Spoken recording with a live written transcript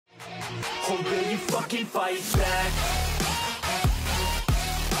you fucking fight back.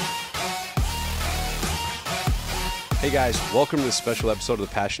 Hey guys, welcome to this special episode of the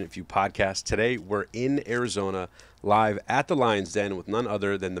Passionate Few podcast. Today we're in Arizona, live at the Lion's Den with none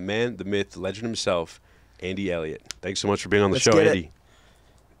other than the man, the myth, the legend himself, Andy Elliott. Thanks so much for being on the show, Andy.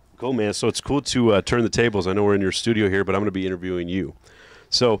 Cool, man. So it's cool to turn the tables. I know we're in your studio here, but I'm going to be interviewing you.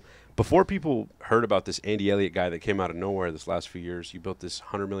 So before people heard about this Andy Elliott guy that came out of nowhere this last few years, you built this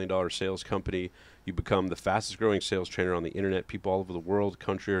 $100 million sales company. You become the fastest growing sales trainer on the internet. People all over the world,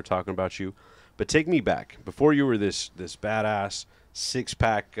 country are talking about you. But take me back. Before you were this badass,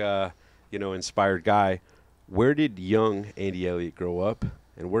 six-pack, inspired guy, where did young Andy Elliott grow up,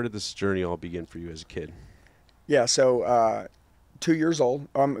 and where did this journey all begin for you as a kid? Yeah, so 2 years old.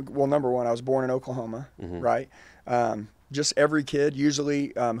 Well, number one, I was born in Oklahoma, right? Just every kid,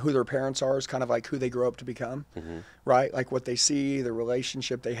 usually who their parents are is kind of like who they grow up to become, right? Like what they see, the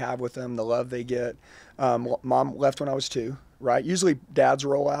relationship they have with them, the love they get. Mom left when I was 2, right? Usually dads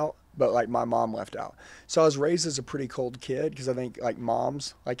roll out, but like my mom left out. So I was raised as a pretty cold kid because I think like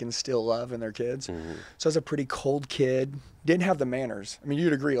moms like instill love in their kids. So I was a pretty cold kid, didn't have the manners. I mean,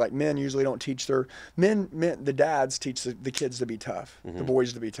 you'd agree, like men usually don't teach the dads teach the kids to be tough, the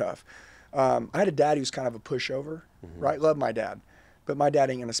boys to be tough. I had a dad who's kind of a pushover, right? Love my dad, but my dad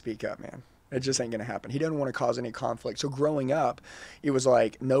ain't gonna speak up, man. It just ain't gonna happen. He doesn't want to cause any conflict. So growing up, it was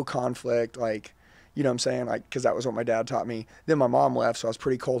like no conflict, like, you know what I'm saying? Like, because that was what my dad taught me. Then my mom left, so I was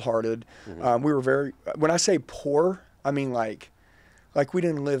pretty cold-hearted. We were when I say poor, I mean like we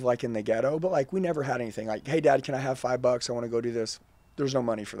didn't live like in the ghetto, but like we never had anything. Like, hey, Dad, can I have $5? I want to go do this. There's no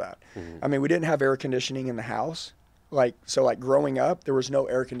money for that. I mean, we didn't have air conditioning in the house. So growing up, there was no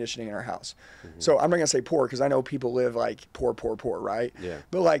air conditioning in our house. So I'm not going to say poor because I know people live like poor, right? Yeah.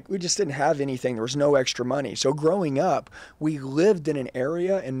 But like we just didn't have anything. There was no extra money. So growing up, we lived in an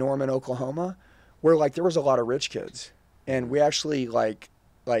area in Norman, Oklahoma, where like there was a lot of rich kids, and we actually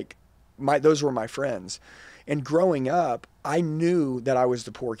those were my friends. And growing up, I knew that I was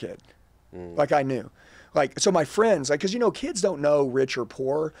the poor kid. Like I knew. Like, so my friends, like, because, kids don't know rich or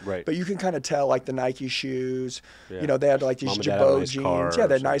poor, right? But you can kind of tell, like, the Nike shoes, they had, like, these Jabot jeans. Yeah,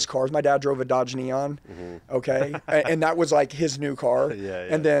 they had nice cars. My dad drove a Dodge Neon, okay? And that was, like, his new car.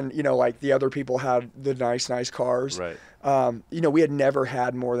 And then, like, the other people had the nice cars. Right. We had never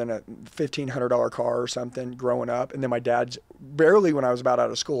had more than a $1,500 car or something growing up. And then my dad, barely when I was about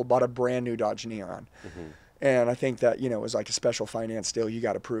out of school, bought a brand new Dodge Neon. And I think that, it was like a special finance deal you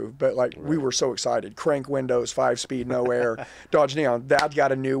got approved. But, like, we were so excited. Crank windows, 5-speed, no air, Dodge Neon. Dad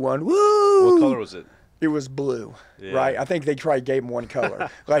got a new one. Woo! What color was it? It was blue, right? I think they probably gave him one color.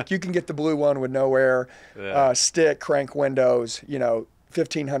 Like, you can get the blue one with no air, stick, crank windows,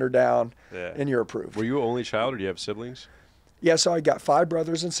 $1,500 down, and you're approved. Were you an only child, or do you have siblings? Yeah, so I got 5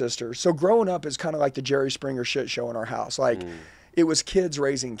 brothers and sisters. So growing up is kind of like the Jerry Springer shit show in our house. Like, it was kids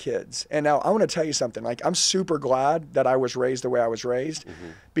raising kids. And now I want to tell you something. Like, I'm super glad that I was raised the way I was raised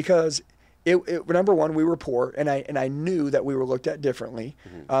because number one, we were poor, and I knew that we were looked at differently.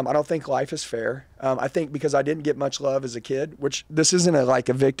 I don't think life is fair. I think because I didn't get much love as a kid, which this isn't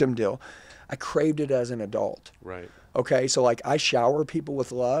a victim deal. I craved it as an adult. Right. Okay, so like I shower people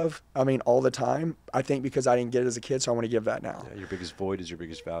with love, all the time. I think because I didn't get it as a kid, so I want to give that now. Yeah, your biggest void is your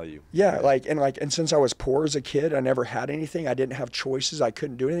biggest value. Yeah, and since I was poor as a kid, I never had anything. I didn't have choices. I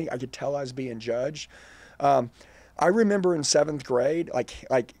couldn't do anything. I could tell I was being judged. I remember in 7th grade, like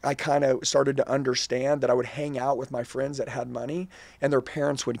I kind of started to understand that I would hang out with my friends that had money, and their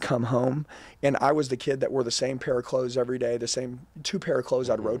parents would come home, and I was the kid that wore the same pair of clothes every day, the same 2 pair of clothes.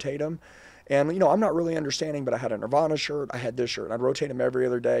 I'd rotate them. And, I'm not really understanding, but I had a Nirvana shirt. I had this shirt. I'd rotate them every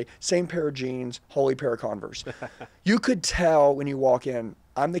other day. Same pair of jeans, holy pair of Converse. You could tell when you walk in,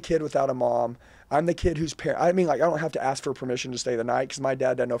 I'm the kid without a mom. I'm the kid whose I don't have to ask for permission to stay the night because my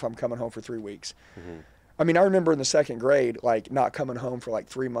dad doesn't know if I'm coming home for 3 weeks. I remember in the 2nd grade, like, not coming home for like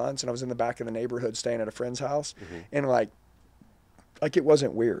 3 months, and I was in the back of the neighborhood staying at a friend's house, and like it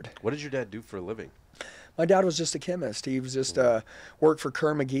wasn't weird. What did your dad do for a living? My dad was just a chemist. He was just worked for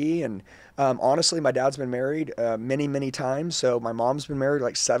Kerr McGee, and honestly, my dad's been married many times. So my mom's been married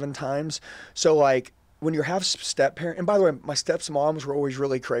like 7 times. So like when you have step-parent, and by the way, my stepmoms were always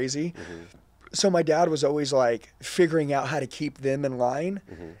really crazy. So my dad was always like figuring out how to keep them in line,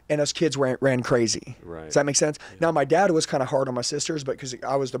 and us kids ran crazy. Right. Does that make sense? Yeah. Now my dad was kind of hard on my sisters, but because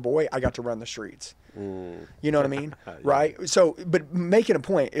I was the boy, I got to run the streets. You know what I mean? Yeah. Right? So, but making a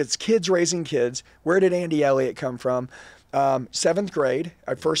point, it's kids raising kids. Where did Andy Elliott come from? 7th grade,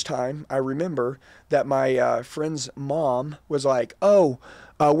 first time, I remember that my friend's mom was like, oh,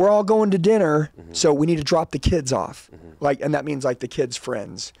 we're all going to dinner, so we need to drop the kids off. Like, and that means like the kids'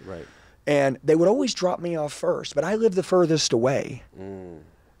 friends. Right. And they would always drop me off first, but I lived the furthest away.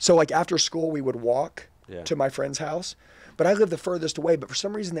 So like after school, we would walk to my friend's house, but I lived the furthest away. But for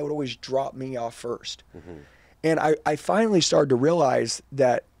some reason, they would always drop me off first. And I finally started to realize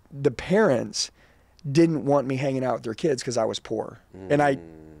that the parents didn't want me hanging out with their kids because I was poor. And I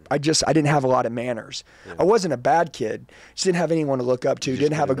didn't have a lot of manners. I wasn't a bad kid. Just didn't have anyone to look up to.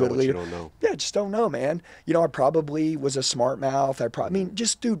 Didn't have a good leader. Yeah, just don't know, man. You know, I probably was a smart mouth. I mean,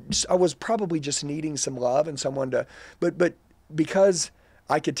 I was probably just needing some love and someone to, but because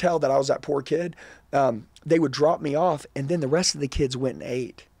I could tell that I was that poor kid, they would drop me off, and then the rest of the kids went and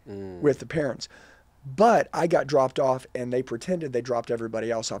ate with the parents. But I got dropped off, and they pretended they dropped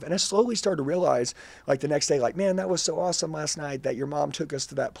everybody else off. And I slowly started to realize, like the next day, like, man, that was so awesome last night that your mom took us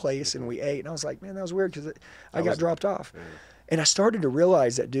to that place and we ate. And I was like, man, that was weird because I got dropped off. And I started to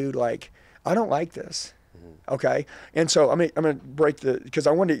realize that, dude, like, I don't like this. Okay. And so I'm going to break because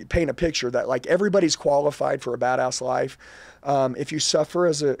I wanted to paint a picture that like everybody's qualified for a badass life. If you suffer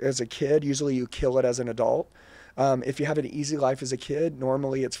as a kid, usually you kill it as an adult. If you have an easy life as a kid,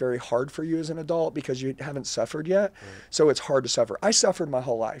 normally it's very hard for you as an adult because you haven't suffered yet. So it's hard to suffer. I suffered my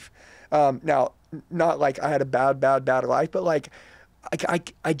whole life. Now, not like I had a bad life, but like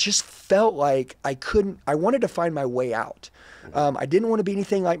I just felt like I wanted to find my way out. I didn't want to be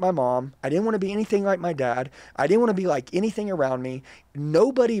anything like my mom. I didn't want to be anything like my dad. I didn't want to be like anything around me.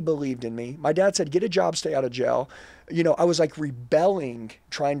 Nobody believed in me. My dad said, get a job, stay out of jail. You know, I was like rebelling,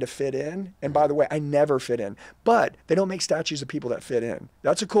 trying to fit in. And by the way, I never fit in. But they don't make statues of people that fit in.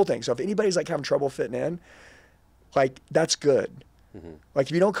 That's a cool thing. So if anybody's like having trouble fitting in, like that's good. Like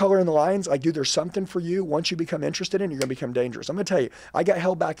if you don't color in the lines, like dude, there's something for you. Once you become interested in, you're gonna become dangerous. I'm gonna tell you, I got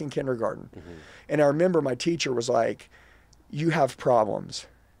held back in kindergarten. And I remember my teacher was like, you have problems.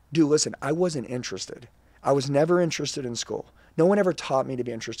 Dude, listen, I wasn't interested. I was never interested in school. No one ever taught me to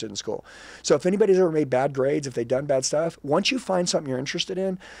be interested in school. So if anybody's ever made bad grades, if they've done bad stuff, once you find something you're interested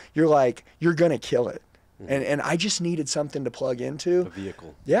in, you're like, you're gonna kill it. And I just needed something to plug into. A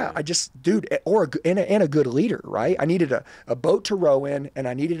vehicle. Yeah, I just, dude, and a good leader, right? I needed a boat to row in, and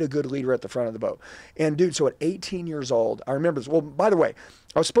I needed a good leader at the front of the boat. And dude, so at 18 years old, I remember this. Well, by the way,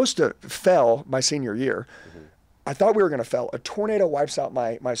 I was supposed to fail my senior year. I thought we were going to fail. A tornado wipes out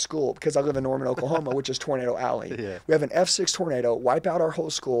my school because I live in Norman, Oklahoma, which is Tornado Alley. We have an F6 tornado wipe out our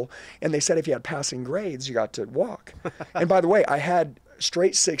whole school, and they said if you had passing grades, you got to walk. And by the way, I had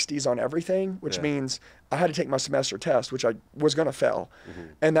straight 60s on everything, which means I had to take my semester test, which I was going to fail.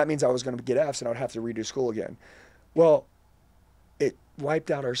 And that means I was going to get Fs and I would have to redo school again. Well, it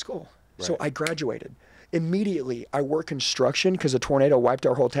wiped out our school. So I graduated. Immediately, I worked construction because a tornado wiped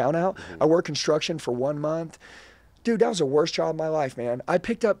our whole town out. I worked construction for 1 month. Dude, that was the worst job of my life, man. I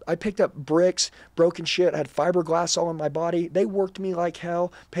picked up bricks, broken shit, had fiberglass all in my body. They worked me like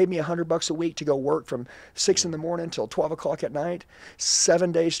hell, paid me $100 a week to go work from 6 in the morning till 12 o'clock at night,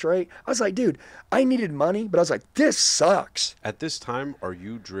 7 days straight. I was like, dude, I needed money, but I was like, this sucks. At this time, are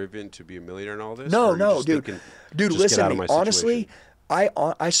you driven to be a millionaire in all this? No, dude. Dude, listen to me. Honestly,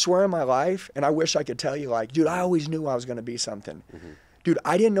 I swear on my life, and I wish I could tell you, like, dude, I always knew I was going to be something. Dude,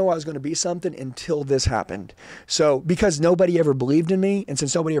 I didn't know I was going to be something until this happened. So because nobody ever believed in me, and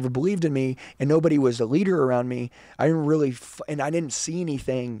since nobody ever believed in me, and nobody was a leader around me, I didn't really, and I didn't see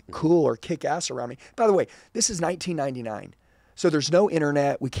anything cool or kick ass around me. By the way, this is 1999. So there's no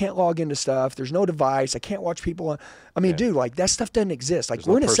internet. We can't log into stuff. There's no device. I can't watch people on. I mean, dude, like that stuff doesn't exist. Like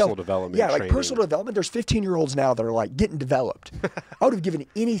we're in personal development. Yeah, like personal development. There's 15-year-olds now that are like getting developed. I would have given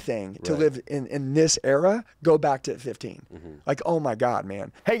anything to live in this era. Go back to 15. Like, oh my God,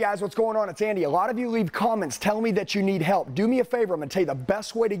 man. Hey guys, what's going on? It's Andy. A lot of you leave comments telling me that you need help. Do me a favor. I'm gonna tell you the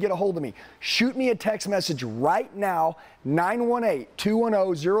best way to get a hold of me. Shoot me a text message right now.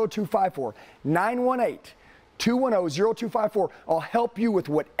 918-210-0254. 918-210-0254. I'll help you with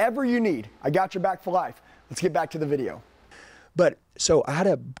whatever you need. I got your back for life. Let's get back to the video. But so I had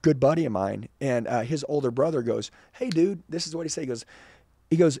a good buddy of mine, and his older brother goes, hey dude, this is what he said.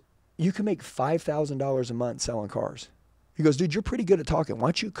 He goes, you can make $5,000 a month selling cars. He goes, dude, you're pretty good at talking. Why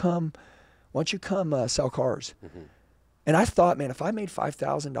don't you come sell cars? And I thought, man, if I made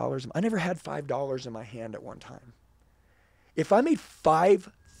 $5,000, I never had $5 in my hand at one time. If I made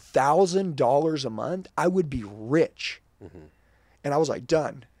 $5,000 a month, I would be rich. And I was like,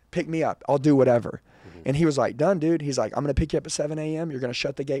 done. Pick me up. I'll do whatever. And he was like, done, dude. He's like, I'm going to pick you up at 7 a.m. You're going to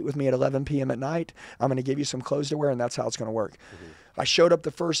shut the gate with me at 11 p.m. at night. I'm going to give you some clothes to wear, and that's how it's going to work. I showed up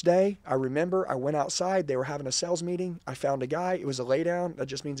the first day. I remember I went outside. They were having a sales meeting. I found a guy. It was a lay down. That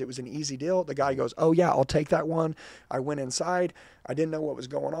just means it was an easy deal. The guy goes, oh, yeah, I'll take that one. I went inside. I didn't know what was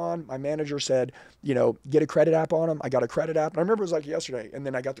going on. My manager said, you know, get a credit app on him. I got a credit app. And I remember it was like yesterday. And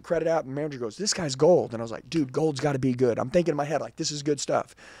then I got the credit app, and the manager goes, this guy's gold. And I was like, dude, gold's got to be good. I'm thinking in my head, like, this is good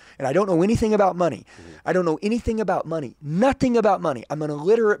stuff. And I don't know anything about money. I don't know anything about money. Nothing about money. I'm an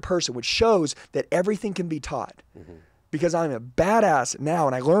illiterate person, which shows that everything can be taught. Because I'm a badass now,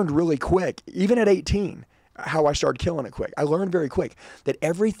 and I learned really quick, even at 18, how I started killing it quick. I learned very quick that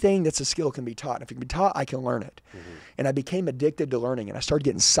everything that's a skill can be taught. And if it can be taught, I can learn it. And I became addicted to learning, and I started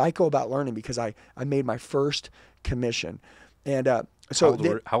getting psycho about learning because I made my first commission. And so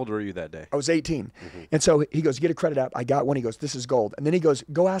how old were you that day? I was 18. And so he goes, get a credit app. I got one. He goes, this is gold. And then he goes,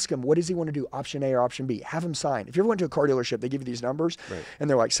 go ask him, what does he want to do? Option A or option B? Have him sign. If you ever went to a car dealership, they give you these numbers and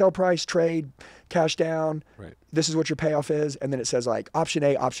they're like sell price, trade, cash down. This is what your payoff is. And then it says like option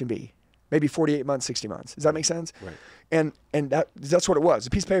A, option B, maybe 48 months, 60 months. Does that make sense? And that's what it was. A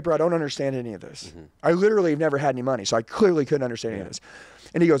piece of paper, I don't understand any of this. I literally have never had any money, so I clearly couldn't understand any of this.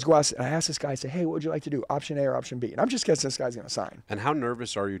 And he goes, go ask, and I asked this guy, I say, hey, what would you like to do, option A or option B? And I'm just guessing this guy's going to sign. And how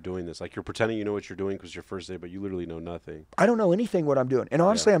nervous are you doing this? Like you're pretending you know what you're doing because it's your first day, but you literally know nothing. I don't know anything what I'm doing. And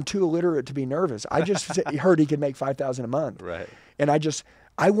honestly, I'm too illiterate to be nervous. I just heard he could make $5,000 a month. And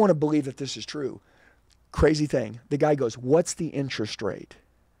I want to believe that this is true. Crazy thing. The guy goes, what's the interest rate?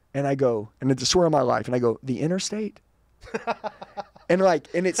 And I go, and it's a swear on my life, and I go, the interstate? And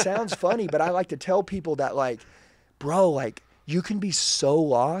it sounds funny, but I like to tell people that like, bro, like you can be so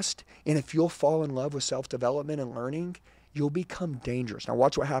lost, and if you'll fall in love with self-development and learning, you'll become dangerous. Now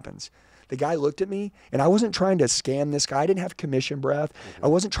watch what happens. The guy looked at me, and I wasn't trying to scam this guy. I didn't have commission breath. I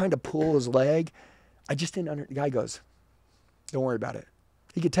wasn't trying to pull his leg. I just didn't the guy goes, don't worry about it.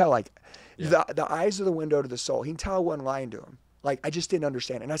 He could tell like the eyes are the window to the soul. He can tell I wasn't lying to him. Like, I just didn't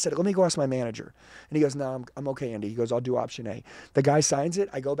understand. And I said, let me go ask my manager. And he goes, no, I'm okay, Andy. He goes, I'll do option A. The guy signs it.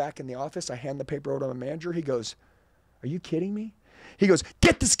 I go back in the office. I hand the paper over to my manager. He goes, are you kidding me? He goes,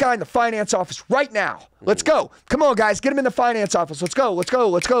 get this guy in the finance office right now. Let's go. Come on, guys. Get him in the finance office. Let's go. Let's go.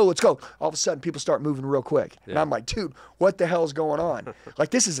 Let's go. Let's go. All of a sudden, people start moving real quick. And I'm like, dude, what the hell's going on? Like,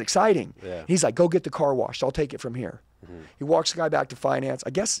 this is exciting. He's like, go get the car washed. I'll take it from here. He walks the guy back to finance. I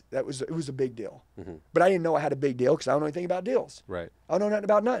guess it was a big deal. But I didn't know I had a big deal because I don't know anything about deals. I don't know nothing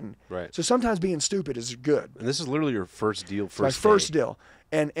about nothing. So sometimes being stupid is good. And this is literally your first deal, first deal.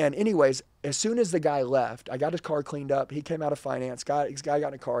 And anyways, as soon as the guy left, I got his car cleaned up. He came out of finance. This guy got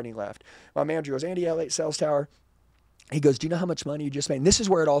in a car and he left. My manager goes, Andy Elliott, sales tower. He goes, do you know how much money you just made? And this is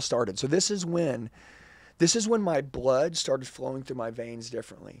where it all started. So this is when my blood started flowing through my veins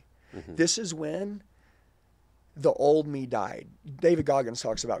differently. This is when the old me died. David Goggins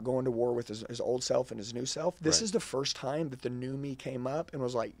talks about going to war with his old self and his new self. This is the first time that the new me came up and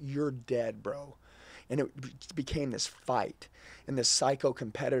was like, you're dead, bro. And it became this fight. And this psycho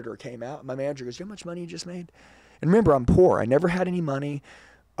competitor came out. My manager goes, you know how much money you just made? And remember, I'm poor. I never had any money.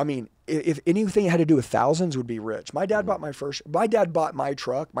 I mean, if anything had to do with thousands would be rich. My dad bought my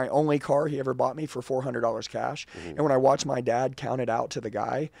truck, my only car he ever bought me for $400 cash. And when I watched my dad count it out to the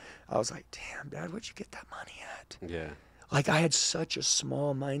guy, I was like, damn, Dad, where'd you get that money at? Like I had such a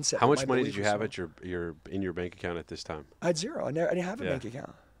small mindset. How much money did you have at in your bank account at this time? I had zero. I didn't have a bank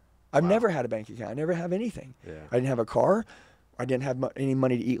account. I've never had a bank account. I never have anything. I didn't have a car. I didn't have any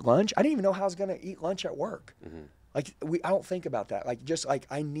money to eat lunch. I didn't even know how I was going to eat lunch at work. Like I don't think about that. Like just like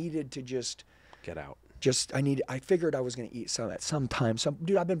I needed to just get out. I figured I was going to eat at some time.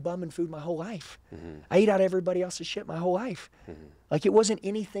 Dude, I've been bumming food my whole life. I eat out everybody else's shit my whole life. Like it wasn't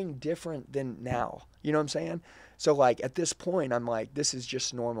anything different than now. You know what I'm saying? So like at this point, I'm like, this is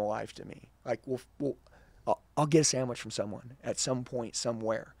just normal life to me. Like I'll get a sandwich from someone at some point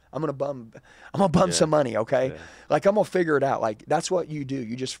somewhere. I'm gonna bum some money, okay? Like I'm gonna figure it out. Like that's what you do.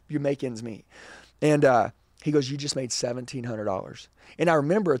 You make ends meet. And he goes, you just made $1,700. And I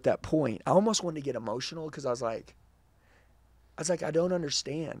remember at that point, I almost wanted to get emotional because I was like, I don't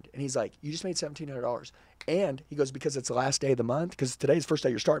understand. And he's like, you just made $1,700. And he goes, because it's the last day of the month, because today's the first day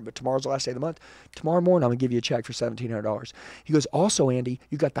you're starting, but tomorrow's the last day of the month. Tomorrow morning, I'm gonna give you a check for $1,700. He goes, also, Andy,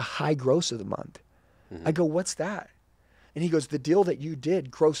 you got the high gross of the month. I go, what's that? And he goes, the deal that you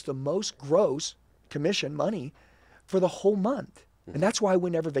did grossed the most gross commission money for the whole month. And that's why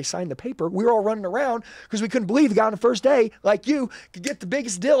whenever they signed the paper, we were all running around because we couldn't believe the guy on the first day, like you, could get the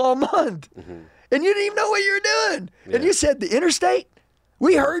biggest deal all month. And you didn't even know what you were doing. And you said, the interstate?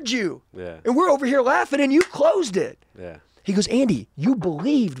 We heard you. And we're over here laughing and you closed it. He goes, Andy, you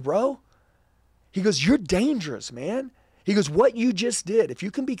believed, bro. He goes, you're dangerous, man. He goes, what you just did, if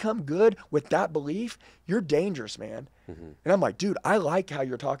you can become good with that belief, you're dangerous, man. And I'm like, dude, I like how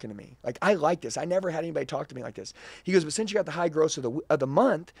you're talking to me. Like, I like this. I never had anybody talk to me like this. He goes, but since you got the high gross of the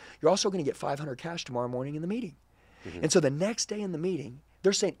month, you're also going to get 500 cash tomorrow morning in the meeting. And so the next day in the meeting,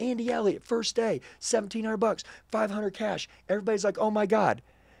 they're saying, Andy Elliott, first day, $1,700, 500 cash. Everybody's like, oh my God.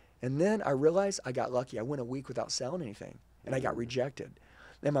 And then I realized I got lucky. I went a week without selling anything, and I got rejected.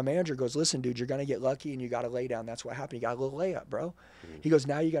 Then my manager goes, listen, dude, you're going to get lucky and you got to lay down. That's what happened. You got a little layup, bro. He goes,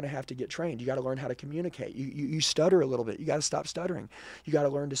 now you're going to have to get trained. You got to learn how to communicate. You stutter a little bit. You got to stop stuttering. You got to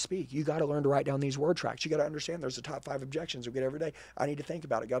learn to speak. You got to learn to write down these word tracks. You got to understand there's the top 5 objections we get every day. I need to think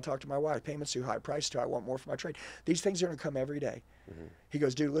about it. Got to talk to my wife. Payment's too high. Price too high. I want more for my trade. These things are going to come every day. He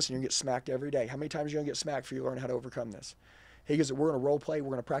goes, dude, listen, you're going to get smacked every day. How many times are you going to get smacked before you learn how to overcome this? He goes, we're going to role play. We're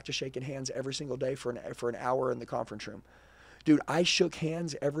going to practice shaking hands every single day for an hour in the conference room. Dude, I shook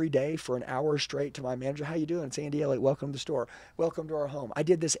hands every day for an hour straight to my manager. How you doing? It's Andy Elliott. Welcome to the store. Welcome to our home. I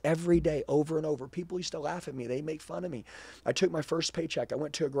did this every day over and over. People used to laugh at me. They make fun of me. I took my first paycheck. I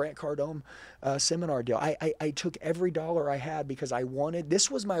went to a Grant Cardone seminar deal. I took every dollar I had because I wanted, this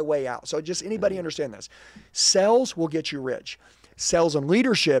was my way out. So just anybody understand this. Sales will get you rich. Sales and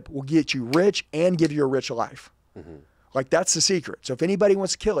leadership will get you rich and give you a rich life. Like, that's the secret. So if anybody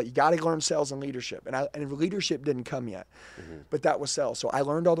wants to kill it, you got to learn sales and leadership. And leadership didn't come yet, but that was sales. So I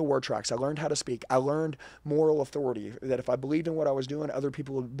learned all the word tracks. I learned how to speak. I learned moral authority, that if I believed in what I was doing, other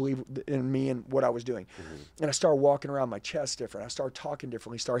people would believe in me and what I was doing. And I started walking around my chest different. I started talking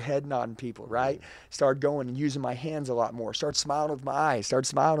differently, started head nodding people, right? Started going and using my hands a lot more. Started smiling with my eyes. Started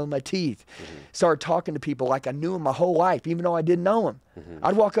smiling with my teeth. Started talking to people like I knew them my whole life, even though I didn't know them.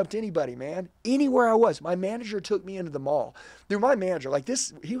 I'd walk up to anybody, man, anywhere I was. My manager took me into the mall. Dude, my manager, like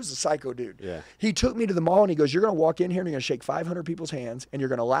this, he was a psycho dude. Yeah. He took me to the mall and he goes, you're going to walk in here and you're going to shake 500 people's hands and you're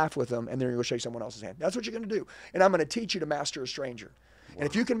going to laugh with them and then you're going to shake someone else's hand. That's what you're going to do. And I'm going to teach you to master a stranger. Wow. And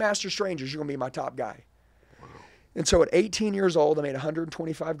if you can master strangers, you're going to be my top guy. Wow. And so at 18 years old, I made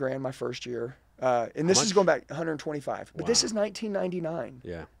 125 grand my first year. And this is going back 125, but this is 1999.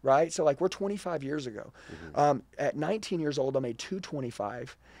 Yeah. Right. So like we're 25 years ago. At 19 years old, I made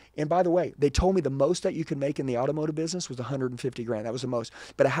 225. And by the way, they told me the most that you could make in the automotive business was 150 grand. That was the most.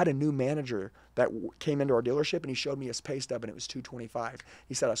 But I had a new manager that came into our dealership and he showed me his pay stub and it was 225.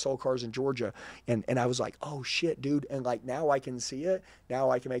 He said, I sold cars in Georgia. And I was like, oh shit, dude. And like, now I can see it. Now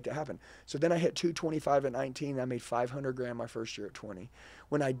I can make that happen. So then I hit 225 at 19. And I made 500 grand my first year at 20.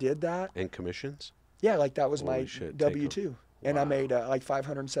 When I did that. And commissions? Yeah, like that was my W-2. And I made like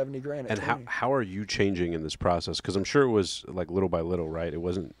 570 grand. And how are you changing in this process? Because I'm sure it was like little by little, right? It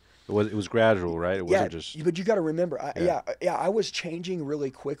was gradual, right? It wasn't just. But you got to remember, I was changing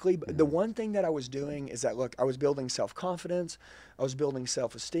really quickly. But the one thing that I was doing is that, look, I was building self-confidence, I was building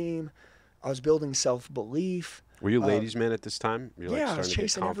self-esteem, I was building self-belief. Were you ladies' man at this time? I was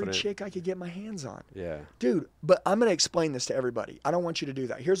chasing every chick I could get my hands on. Yeah. Dude, but I'm going to explain this to everybody. I don't want you to do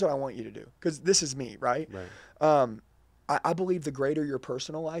that. Here's what I want you to do, because this is me, right? Right. I believe the greater your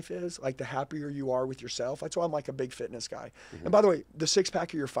personal life is, like the happier you are with yourself. That's why I'm like a big fitness guy. And by the way, the 6-pack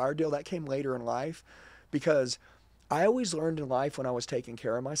of your fire deal, that came later in life, because I always learned in life when I was taking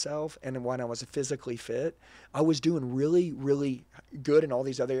care of myself and when I was physically fit, I was doing really, really good in all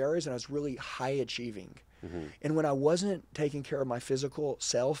these other areas and I was really high achieving. And when I wasn't taking care of my physical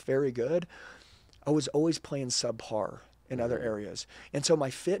self very good, I was always playing subpar in other areas. And so my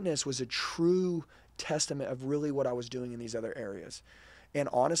fitness was a true testament of really what I was doing in these other areas. And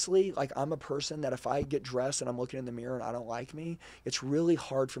honestly, like, I'm a person that if I get dressed and I'm looking in the mirror and I don't like me, it's really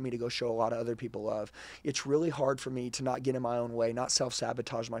hard for me to go show a lot of other people love. It's really hard for me to not get in my own way, not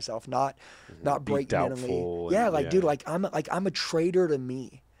self-sabotage myself, not break mentally. Yeah, like, dude, like I'm a traitor to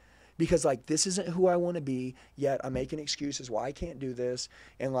me. Because like, this isn't who I want to be, yet I'm making excuses why I can't do this,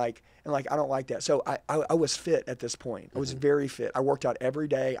 and I don't like that. So I was fit at this point. I was very fit. I worked out every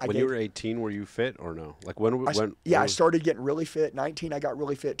day. When you were 18, were you fit or no? Like I started getting really fit. 19, I got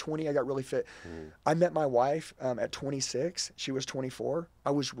really fit. 20, I got really fit. I met my wife at 26. She was 24. I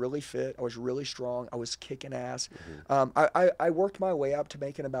was really fit. I was really strong. I was kicking ass. I worked my way up to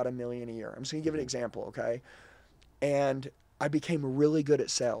making about $1 million a year. I'm just gonna give an example, okay? And I became really good at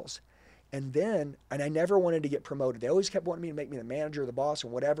sales. And I never wanted to get promoted. They always kept wanting me to make me the manager, the boss,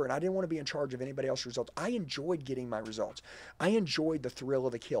 and whatever. And I didn't want to be in charge of anybody else's results. I enjoyed getting my results. I enjoyed the thrill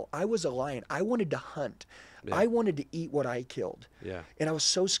of the kill. I was a lion. I wanted to hunt. Yeah. I wanted to eat what I killed. Yeah. And I was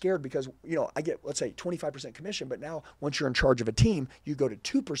so scared because, I get, let's say, 25% commission. But now once you're in charge of a team, you go to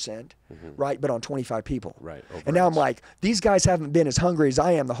 2%, right? But on 25 people. Right. And now I'm like, these guys haven't been as hungry as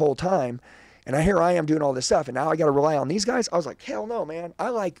I am the whole time. And here I am doing all this stuff, and now I got to rely on these guys. I was like, hell no, man. I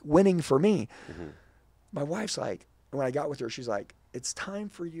like winning for me. My wife's like, when I got with her, she's like, it's time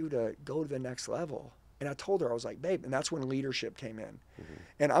for you to go to the next level. And I told her, I was like, babe, and that's when leadership came in.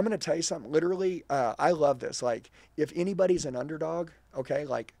 And I'm going to tell you something, literally, I love this. Like, if anybody's an underdog, okay,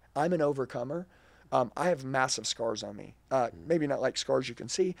 like, I'm an overcomer. I have massive scars on me. Maybe not like scars you can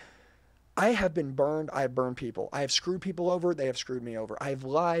see. I have been burned. I have burned people. I have screwed people over. They have screwed me over. I have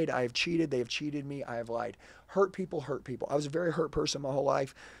lied. I have cheated. They have cheated me. I have lied. Hurt people, hurt people. I was a very hurt person my whole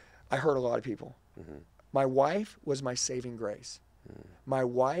life. I hurt a lot of people. My wife was my saving grace. My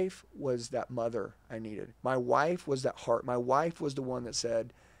wife was that mother I needed. My wife was that heart. My wife was the one that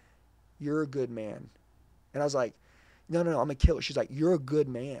said, you're a good man. And I was like, no, I'm a killer. She's like, you're a good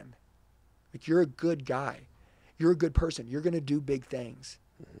man. Like, you're a good guy. You're a good person. You're going to do big things.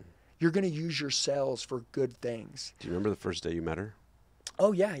 You're going to use your cells for good things. Do you remember the first day you met her?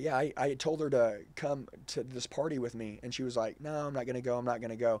 Oh, yeah. I told her to come to this party with me, and she was like, no, I'm not going to go. I'm not going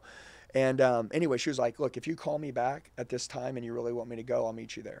to go. And anyway, she was like, look, if you call me back at this time and you really want me to go, I'll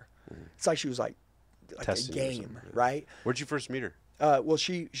meet you there. It's like she was like Testing a game, yeah. right? Where'd you first meet her? Well,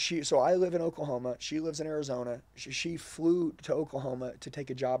 so I live in Oklahoma. She lives in Arizona. She flew to Oklahoma to take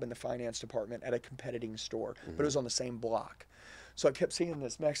a job in the finance department at a competing store, but it was on the same block. So I kept seeing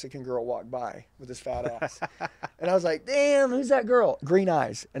this Mexican girl walk by with this fat ass. And I was like, damn, who's that girl? Green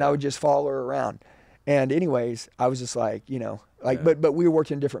eyes. And I would just follow her around. And anyways, I was just like, but we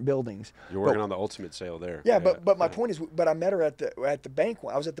worked in different buildings. You're working on the ultimate sale there. Yeah, but my point is, but I met her at the bank.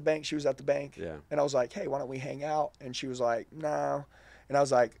 I was at the bank. She was at the bank. Yeah. And I was like, hey, why don't we hang out? And she was like, no. And I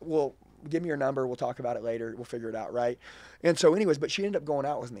was like, well, give me your number. We'll talk about it later. We'll figure it out, right? And so anyways, but she ended up going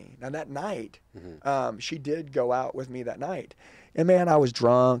out with me. Now that night, she did go out with me that night. And man, I was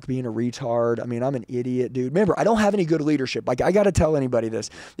drunk, being a retard. I mean, I'm an idiot, dude. Remember, I don't have any good leadership. Like, I got to tell anybody this.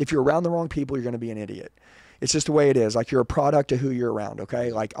 If you're around the wrong people, you're going to be an idiot. It's just the way it is. Like, you're a product of who you're around,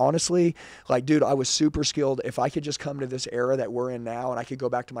 okay? Like, honestly, like, dude, I was super skilled. If I could just come to this era that we're in now and I could go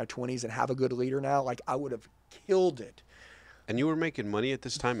back to my 20s and have a good leader now, like, I would have killed it. And you were making money at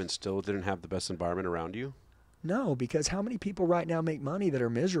this time and still didn't have the best environment around you? No, because how many people right now make money that are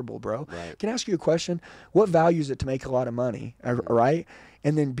miserable, bro? Right. Can I ask you a question? What value is it to make a lot of money, right?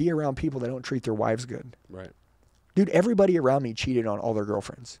 And then be around people that don't treat their wives good? Right. Dude, everybody around me cheated on all their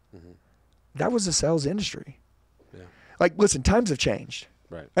girlfriends. That was the sales industry. Yeah. Like, listen, times have changed.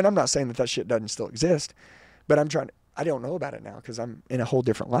 Right. And I'm not saying that shit doesn't still exist, but I don't know about it now because I'm in a whole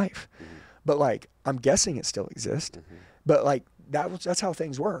different life. But like, I'm guessing it still exists. But like, that's how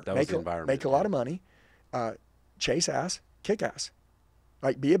things were. That was the environment. Make a lot of money, chase ass, kick ass.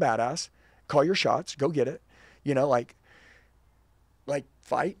 Like, be a badass, call your shots, go get it. Like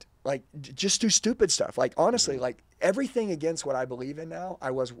fight, like just do stupid stuff. Like, honestly, like everything against what I believe in now, I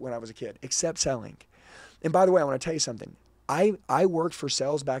was when I was a kid, except selling. And by the way, I want to tell you something. I worked for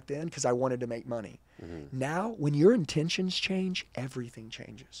sales back then because I wanted to make money. Now, when your intentions change, everything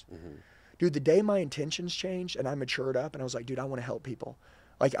changes. Dude, the day my intentions changed and I matured up and I was like, dude, I want to help people.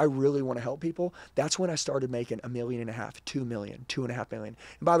 Like, I really want to help people. That's when I started making $1.5 million, $2 million, $2.5 million.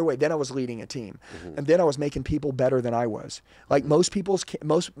 And by the way, then I was leading a team. And then I was making people better than I was. Like, most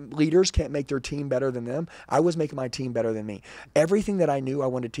leaders can't make their team better than them. I was making my team better than me. Everything that I knew I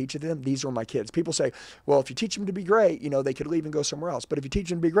wanted to teach them, these were my kids. People say, well, if you teach them to be great, they could leave and go somewhere else. But if you teach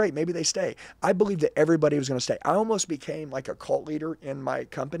them to be great, maybe they stay. I believed that everybody was going to stay. I almost became like a cult leader in my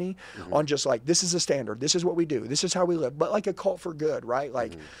company on just like, this is a standard. This is what we do. This is how we live. But like a cult for good, right?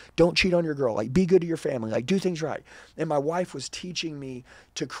 Like, don't cheat on your girl. Like, be good to your family. Like, do things right. And my wife was teaching me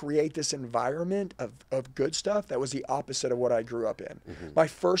to create this environment of good stuff that was the opposite of what I grew up in. My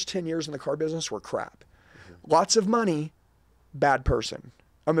first 10 years in the car business were crap. Lots of money, bad person.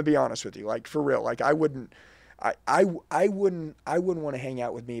 I'm gonna be honest with you. Like, for real. Like, I wouldn't want to hang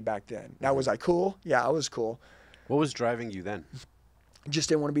out with me back then. Now, was I cool? Yeah, I was cool. What was driving you then? Just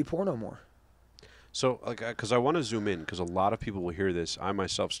didn't want to be poor no more. So, like, because I want to zoom in, because a lot of people will hear this. I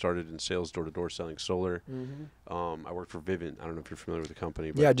myself started in sales, door-to-door, selling solar. I worked for Vivint. I don't know if you're familiar with the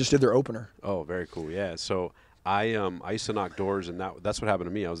company. But yeah, I just did their opener. Oh, very cool. Yeah. So I used to knock doors, and that's what happened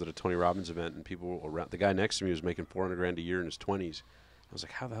to me. I was at a Tony Robbins event, and people around. The guy next to me was making $400,000 a year in his 20s. I was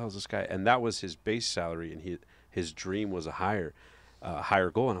like, how the hell is this guy? And that was his base salary, and his dream was a higher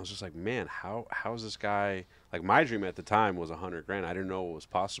goal. And I was just like, man, how is this guy? Like, my dream at the time was $100,000. I didn't know what was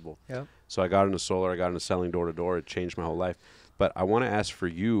possible. Yeah. So I got into solar. I got into selling door to door. It changed my whole life. But I want to ask for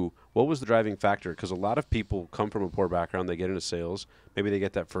you, what was the driving factor? Because a lot of people come from a poor background. They get into sales. Maybe they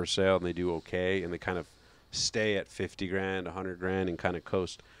get that first sale and they do okay, and they kind of stay at $50,000, $100,000, and kind of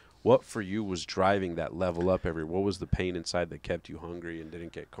coast. What for you was driving that level up what was the pain inside that kept you hungry and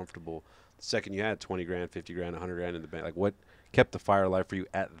didn't get comfortable? The second you had $20,000, $50,000, $100,000 in the bank, like, what kept the fire alive for you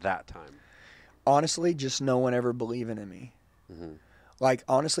at that time? Honestly, just no one ever believing in me. Mm-hmm. Like,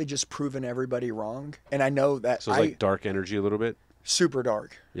 honestly, just proving everybody wrong. And I know that So it's like dark energy a little bit? Super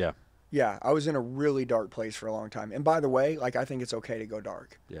dark. Yeah. Yeah, I was in a really dark place for a long time. And by the way, like, I think it's okay to go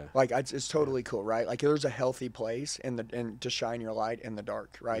dark. Yeah. Like, it's totally cool, right? Like, there's a healthy place and to shine your light in the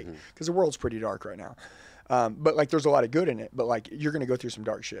dark, right? Because the world's pretty dark right now. But, like, there's a lot of good in it. But, like, you're going to go through some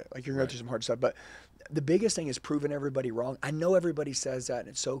dark shit. Like, you're going to go through some hard stuff. But the biggest thing is proving everybody wrong. I know everybody says that, and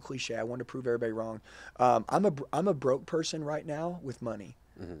it's so cliche. I want to prove everybody wrong. I'm a broke person right now with money.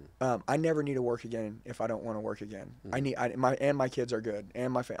 I never need to work again if I don't want to work again. My kids are good,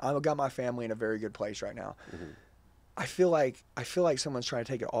 and I've got my family in a very good place right now. I feel like someone's trying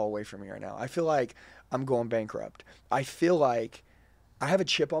to take it all away from me right now. I feel like I'm going bankrupt. I feel like I have a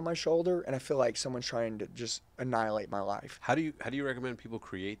chip on my shoulder, and I feel like someone's trying to just annihilate my life. How do you recommend people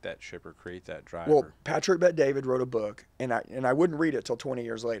create that chip or create that drive? Well, Patrick Bet-David wrote a book, and I wouldn't read it till 20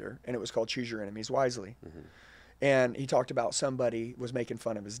 years later, and it was called Choose Your Enemies Wisely. And he talked about somebody was making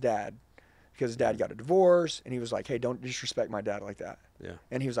fun of his dad because his dad got a divorce, and he was like, hey, don't disrespect my dad like that. Yeah.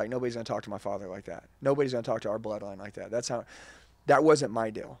 And he was like, nobody's going to talk to my father like that. Nobody's going to talk to our bloodline like that. That wasn't my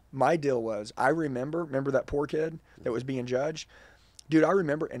deal. My deal was, I remember that poor kid that was being judged? Dude, I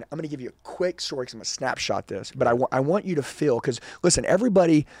remember, and I'm going to give you a quick story because I'm going to snapshot this, but I want you to feel, because listen,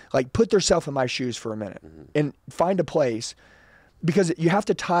 everybody, like, put themselves in my shoes for a minute and find a place. Because you have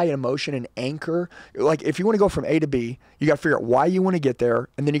to tie an emotion and anchor. Like, if you want to go from A to B, you got to figure out why you want to get there,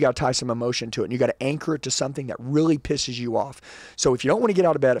 and then you got to tie some emotion to it, and you got to anchor it to something that really pisses you off. So if you don't want to get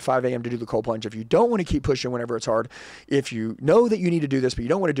out of bed at 5 a.m. to do the cold plunge, if you don't want to keep pushing whenever it's hard, if you know that you need to do this but you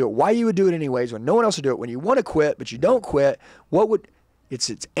don't want to do it, why you would do it anyways when no one else would do it, when you want to quit but you don't quit,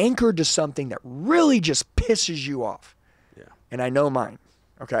 it's anchored to something that really just pisses you off. Yeah. And I know mine,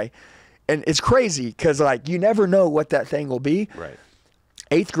 okay? And it's crazy because, like, you never know what that thing will be. Right.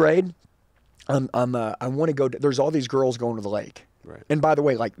 8th grade, I want to go. There's all these girls going to the lake. Right. And by the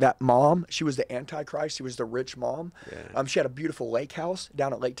way, like, that mom, she was the Antichrist. She was the rich mom. Yeah. She had a beautiful lake house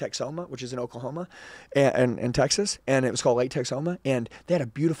down at Lake Texoma, which is in Oklahoma and in Texas. And it was called Lake Texoma. And they had a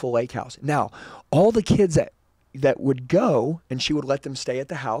beautiful lake house. Now, all the kids that would go, and she would let them stay at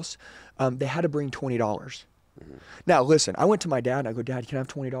the house, they had to bring $20. Now, listen, I went to my dad and I go, Dad, can I have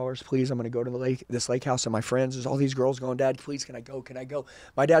 $20, please? I'm going to go to this lake house and my friends. There's all these girls going, Dad, please, can I go? Can I go?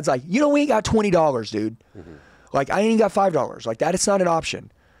 My dad's like, we ain't got $20, dude. Like, I ain't got $5. Like, that is not an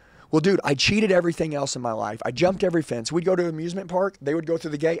option. Well, dude, I cheated everything else in my life. I jumped every fence. We'd go to an amusement park. They would go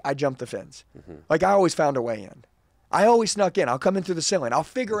through the gate. I jumped the fence. Like, I always found a way in. I always snuck in. I'll come in through the ceiling. I'll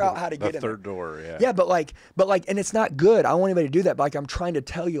figure out how to get in. The third door, yeah. Yeah, but like, and it's not good. I don't want anybody to do that. But, like, I'm trying to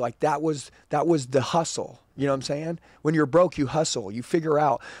tell you, like, that was the hustle. You know what I'm saying? When you're broke, you hustle. You figure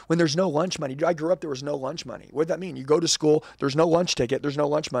out. When there's no lunch money. I grew up, there was no lunch money. What did that mean? You go to school, there's no lunch ticket, there's no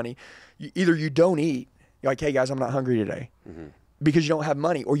lunch money. Either you don't eat. You're like, hey, guys, I'm not hungry today. Because you don't have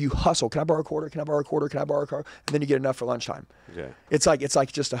money, or you hustle. Can I borrow a quarter? Can I borrow a quarter? Can I borrow a car? And then you get enough for lunchtime. Yeah. It's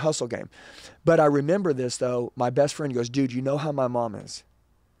like just a hustle game. But I remember this, though. My best friend goes, dude, you know how my mom is.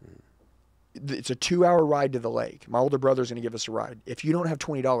 It's a 2-hour ride to the lake. My older brother's going to give us a ride. If you don't have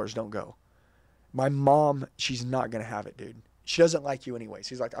 $20, don't go. My mom, she's not going to have it, dude. She doesn't like you anyways.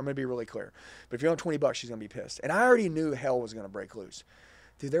 He's like, I'm going to be really clear. But if you don't have $20, she's going to be pissed. And I already knew hell was going to break loose.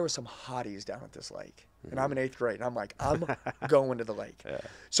 Dude, there were some hotties down at this lake. And I'm in 8th grade. And I'm like, I'm going to the lake. Yeah.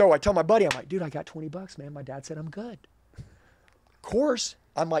 So I tell my buddy, I'm like, dude, I got $20, man. My dad said I'm good. Of course,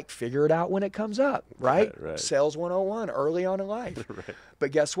 I'm like, figure it out when it comes up, right? Right. Sales 101, early on in life. Right.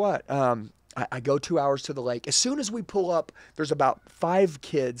 But guess what? I go 2 hours to the lake. As soon as we pull up, there's about 5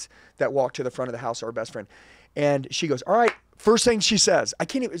 kids that walk to the front of the house, our best friend. And she goes, all right. First thing she says, I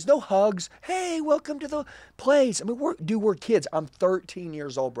can't even, there's no hugs. Hey, welcome to the place. I mean, we're kids. I'm 13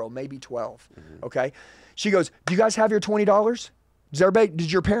 years old, bro, maybe 12. Okay. She goes, do you guys have your $20?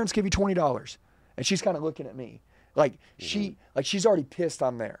 Did your parents give you $20? And she's kind of looking at me like she's already pissed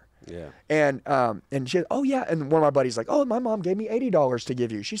I'm there. Yeah. And she, oh yeah. And one of my buddies like, oh, my mom gave me $80 to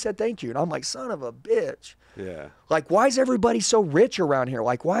give you. She said, thank you. And I'm like, son of a bitch. Yeah. Like, why is everybody so rich around here?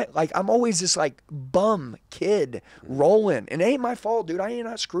 Like, why? Like, I'm always this like bum kid rolling, and it ain't my fault, dude. I ain't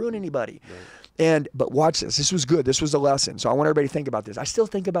not screwing anybody. Right. But watch this. This was good. This was a lesson. So I want everybody to think about this. I still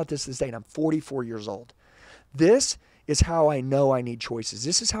think about this day, and I'm 44 years old. This is how I know I need choices.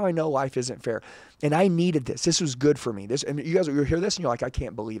 This is how I know life isn't fair. And I needed this. This was good for me. And you guys will hear this and you're like, I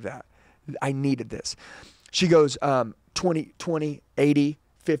can't believe that. I needed this. She goes, 20, 80,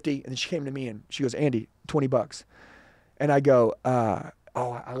 50. And then she came to me and she goes, Andy, $20. And I go,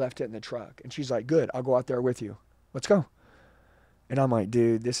 I left it in the truck. And she's like, good, I'll go out there with you. Let's go. And I'm like,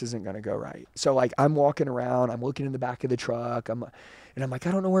 dude, this isn't going to go right. So like I'm walking around, I'm looking in the back of the truck. And I'm like,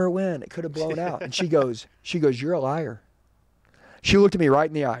 I don't know where it went. It could have blown out. And she goes, you're a liar. She looked at me right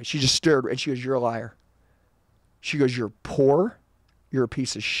in the eye. She just stared and she goes, you're a liar. She goes, you're poor. You're a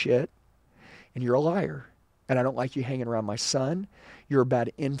piece of shit. And you're a liar. And I don't like you hanging around my son. You're a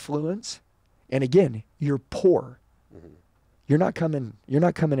bad influence. And again, you're poor. Mm-hmm. You're not coming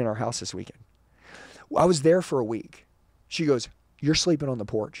in our house this weekend. I was there for a week. She goes, you're sleeping on the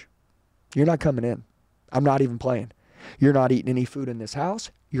porch. You're not coming in. I'm not even playing. You're not eating any food in this house.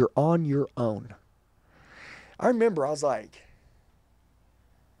 You're on your own. I remember I was like,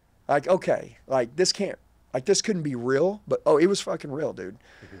 okay, like this couldn't be real, but it was fucking real, dude.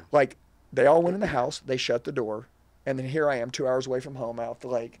 Mm-hmm. Like they all went in the house, they shut the door, and then here I am 2 hours away from home out the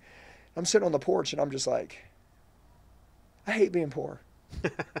lake. I'm sitting on the porch and I'm just like, I hate being poor.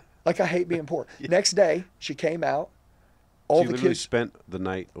 Like I hate being poor. Yeah. Next day, she came out. All the kids spent the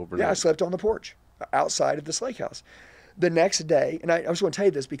night overnight. Yeah, I slept on the porch outside of this lake house. The next day, and I was going to tell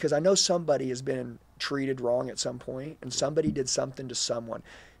you this because I know somebody has been treated wrong at some point, and somebody did something to someone,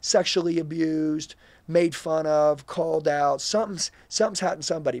 sexually abused, made fun of, called out. Something's happened to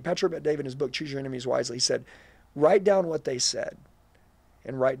somebody. Patrick Bet-David in his book Choose Your Enemies Wisely said, write down what they said,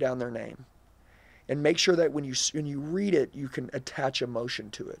 and write down their name, and make sure that when you read it, you can attach emotion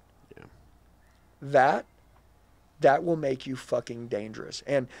to it. Yeah. That will make you fucking dangerous.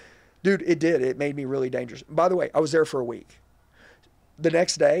 And dude, it did. It made me really dangerous. By the way, I was there for a week. The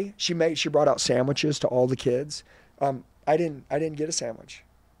next day, she brought out sandwiches to all the kids. I didn't get a sandwich.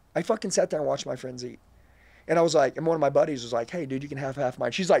 I fucking sat there and watched my friends eat. And I was like, and one of my buddies was like, hey, dude, you can have half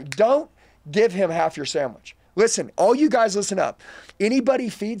mine. She's like, don't give him half your sandwich. Listen, all you guys listen up. Anybody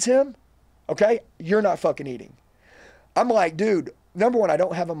feeds him, okay, you're not fucking eating. I'm like, dude, number one, I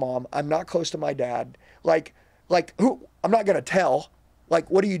don't have a mom. I'm not close to my dad. Like who? I'm not going to tell. Like,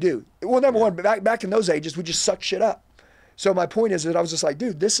 what do you do? Well, number one, back in those ages, we just suck shit up. So my point is that I was just like,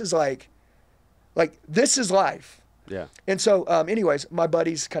 dude, this is like this is life. Yeah. And so anyways, my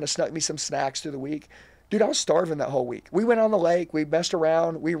buddies kind of snuck me some snacks through the week. Dude, I was starving that whole week. We went on the lake. We messed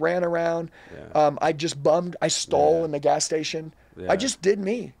around. We ran around. Yeah. I just bummed. I stole in the gas station. Yeah. I just did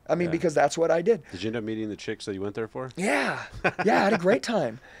me. I mean, because that's what I did. Did you end up meeting the chicks that you went there for? Yeah. Yeah, I had a great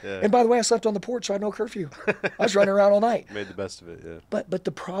time. Yeah. And by the way, I slept on the porch, so I had no curfew. I was running around all night. Made the best of it, yeah. But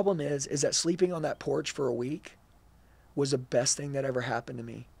the problem is that sleeping on that porch for a week was the best thing that ever happened to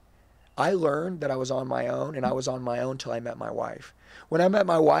me. I learned that I was on my own, and I was on my own till I met my wife. When I met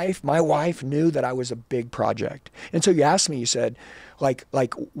my wife knew that I was a big project. And so you asked me, you said, like,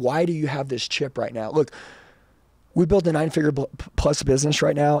 why do you have this chip right now? Look, we built a 9-figure plus business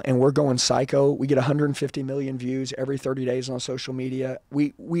right now, and we're going psycho. We get 150 million views every 30 days on social media.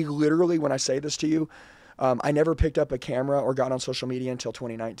 We literally, when I say this to you, I never picked up a camera or got on social media until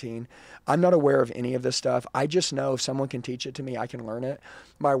 2019. I'm not aware of any of this stuff. I just know if someone can teach it to me, I can learn it.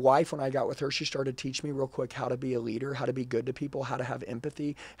 My wife, when I got with her, she started teaching me real quick how to be a leader, how to be good to people, how to have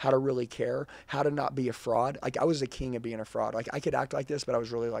empathy, how to really care, how to not be a fraud. Like I was the king of being a fraud. Like I could act like this, but I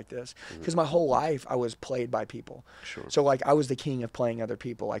was really like this. Because my whole life I was played by people. Sure. So like I was the king of playing other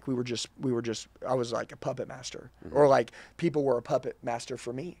people. Like we were just, I was like a puppet master. Or like people were a puppet master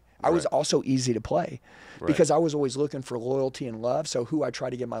for me. I was also easy to play because I was always looking for loyalty and love. So who I tried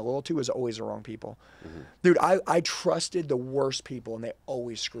to give my loyalty was always the wrong people. Dude, I trusted the worst people and they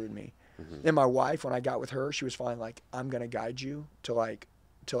always screwed me. And my wife, when I got with her, she was finally like, I'm going to guide you to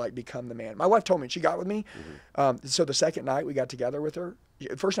become the man. My wife told me, she got with me. So the second night we got together with her,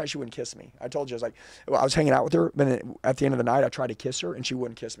 first night she wouldn't kiss me. I told you, I was hanging out with her, but at the end of the night I tried to kiss her and she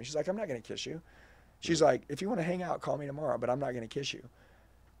wouldn't kiss me. She's like, I'm not going to kiss you. She's like, if you want to hang out, call me tomorrow, but I'm not going to kiss you.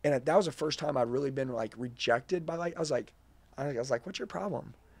 And that was the first time I'd really been like rejected by I was like, what's your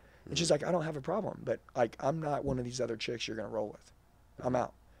problem? And she's like, I don't have a problem, but like, I'm not one of these other chicks you're going to roll with. I'm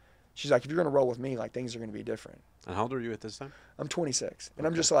out. She's like, if you're going to roll with me, like things are going to be different. And how old are you at this time? I'm 26. And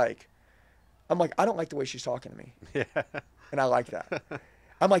I'm just like, I don't like the way she's talking to me. Yeah. And I like that.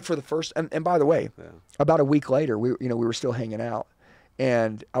 I'm like, for the first, and by the way, about a week later, we were still hanging out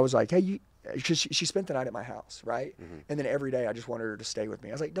and I was like, hey, because she spent the night at my house, right? And then every day I just wanted her to stay with me.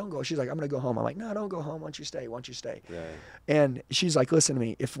 I was like, don't go. She's like, I'm going to go home. I'm like, no, don't go home. Why don't you stay? Why don't you stay? Yeah. And she's like, listen to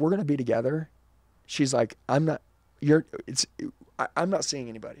me. If we're going to be together, she's like, I'm not seeing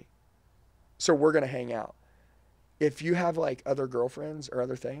anybody. So we're going to hang out. If you have like other girlfriends or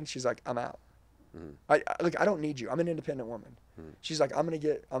other things, she's like, I'm out. I don't need you. I'm an independent woman. She's like, I'm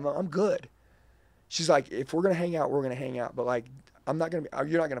good. She's like, if we're going to hang out, we're going to hang out. But like, you're not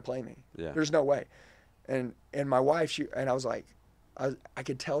going to play me. Yeah. There's no way. And my wife, I was like, I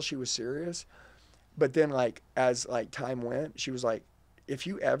could tell she was serious. But then like, as like time went, she was like, if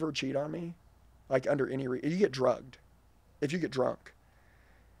you ever cheat on me, like under any if you get drugged, if you get drunk,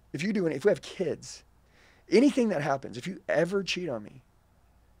 if you do if we have kids, anything that happens, if you ever cheat on me,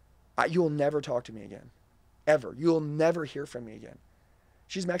 you'll never talk to me again. Ever. You'll never hear from me again.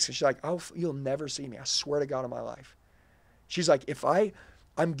 She's Mexican. She's like, oh, you'll never see me. I swear to God on my life. She's like,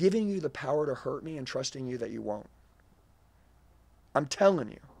 I'm giving you the power to hurt me and trusting you that you won't. I'm telling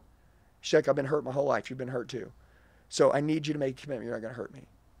you. She's like, I've been hurt my whole life. You've been hurt too. So I need you to make a commitment. You're not going to hurt me.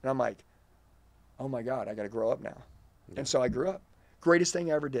 And I'm like, oh my God, I got to grow up now. Yeah. And so I grew up. Greatest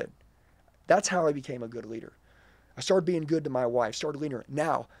thing I ever did. That's how I became a good leader. I started being good to my wife, started leading her.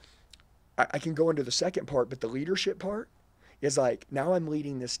 Now, I can go into the second part, but the leadership part is like, now I'm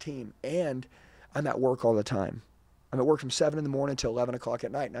leading this team and I'm at work all the time. I'm at work from 7 in the morning till 11 o'clock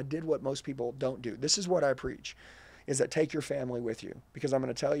at night. And I did what most people don't do. This is what I preach, is that take your family with you. Because I'm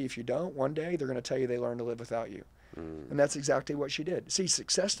going to tell you, if you don't, one day they're going to tell you they learn to live without you. And that's exactly what she did. See,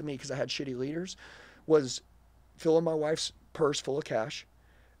 success to me, because I had shitty leaders, was filling my wife's purse full of cash,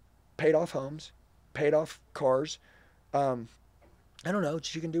 paid off homes, paid off cars. I don't know,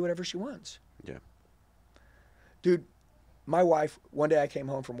 she can do whatever she wants. Yeah. Dude, my wife, one day I came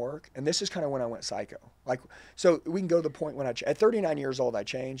home from work, and this is kind of when I went psycho. Like, so we can go to the point when at 39 years old, I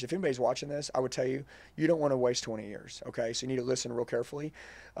changed. If anybody's watching this, I would tell you, you don't want to waste 20 years, okay? So you need to listen real carefully.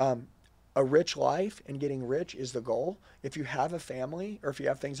 A rich life and getting rich is the goal. If you have a family or if you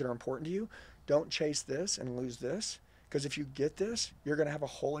have things that are important to you, don't chase this and lose this. Because if you get this, you're going to have a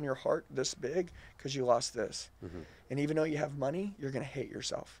hole in your heart this big because you lost this. Mm-hmm. And even though you have money, you're going to hate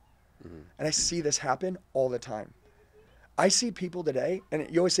yourself. Mm-hmm. And I see this happen all the time. I see people today, and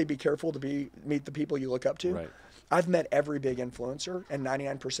you always say be careful to meet the people you look up to. Right. I've met every big influencer, and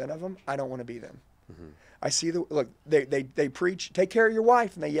 99% of them, I don't want to be them. Mm-hmm. I see they preach, take care of your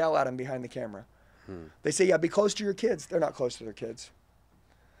wife, and they yell at them behind the camera. Mm-hmm. They say, yeah, be close to your kids. They're not close to their kids.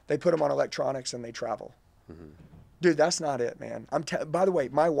 They put them on electronics and they travel. Mm-hmm. Dude, that's not it, man. By the way,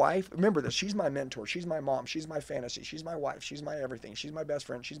 my wife, remember this, she's my mentor. She's my mom. She's my fantasy. She's my wife. She's my everything. She's my best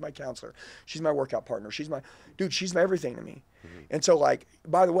friend. She's my counselor. She's my workout partner. She's my everything to me. Mm-hmm. And so, like,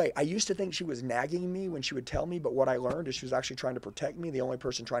 by the way, I used to think she was nagging me when she would tell me, but what I learned is she was actually trying to protect me, the only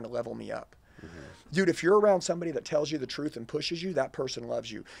person trying to level me up. Mm-hmm. Dude, if you're around somebody that tells you the truth and pushes you, that person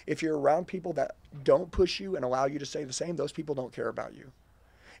loves you. If you're around people that don't push you and allow you to stay the same, those people don't care about you.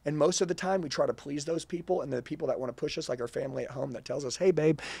 And most of the time we try to please those people, and the people that want to push us, like our family at home that tells us, hey,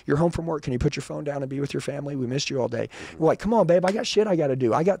 babe, you're home from work. Can you put your phone down and be with your family? We missed you all day. Mm-hmm. We're like, come on, babe, I got shit I got to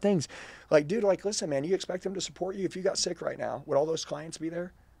do. I got things. Like, dude, like, listen, man, you expect them to support you. If you got sick right now, would all those clients be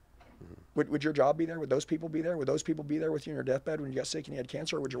there? Mm-hmm. Would your job be there? Would those people be there? Would those people be there with you in your deathbed when you got sick and you had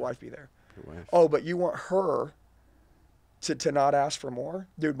cancer, or would your wife be there? Your wife. Oh, but you want her to not ask for more?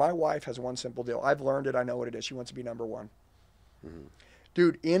 Dude, my wife has one simple deal. I've learned it. I know what it is. She wants to be number one. Mm-hmm.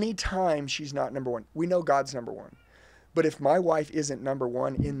 Dude, anytime she's not number one, we know God's number one. But if my wife isn't number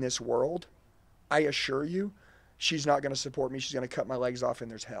one in this world, I assure you, she's not going to support me. She's going to cut my legs off, and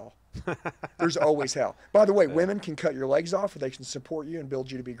there's hell. There's always hell. By the way, women can cut your legs off, or they can support you and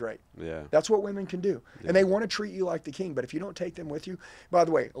build you to be great. Yeah. That's what women can do. Yeah. And they want to treat you like the king. But if you don't take them with you, by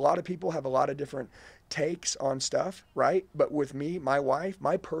the way, a lot of people have a lot of different takes on stuff, right? But with me, my wife,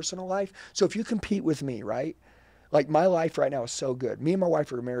 my personal life. So if you compete with me, right? Like, my life right now is so good. Me and my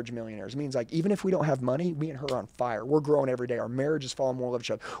wife are marriage millionaires. It means, like, even if we don't have money, me and her are on fire. We're growing every day. Our marriage is falling more in love with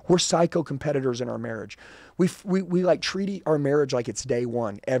each other. We're psycho competitors in our marriage. We like treat our marriage like it's day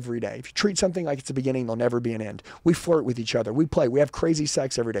one every day. If you treat something like it's the beginning, there'll never be an end. We flirt with each other. We play. We have crazy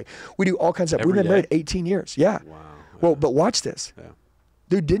sex every day. We do all kinds of stuff. We've been married 18 years. Yeah. Wow. Well, but watch this. Yeah.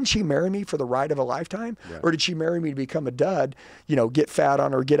 Dude, didn't she marry me for the ride of a lifetime? Yeah. Or did she marry me to become a dud, get fat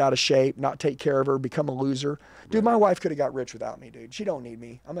on her, get out of shape, not take care of her, become a loser? Dude, my wife could have got rich without me, dude. She don't need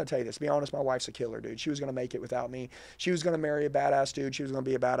me. I'm going to tell you this. To be honest, my wife's a killer, dude. She was going to make it without me. She was going to marry a badass dude. She was going to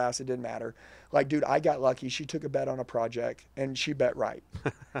be a badass. It didn't matter. Like, dude, I got lucky. She took a bet on a project, and she bet right.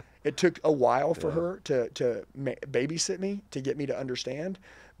 It took a while for her to babysit me, to get me to understand.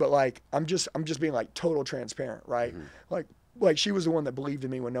 But, like, I'm just being, like, total transparent, right? Mm-hmm. Like, she was the one that believed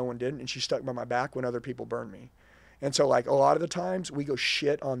in me when no one didn't, and she stuck by my back when other people burned me. And so, like, a lot of the times we go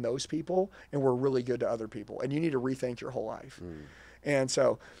shit on those people, and we're really good to other people. And you need to rethink your whole life. Mm. And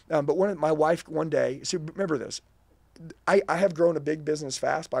so, but my wife one day, see, remember this. I have grown a big business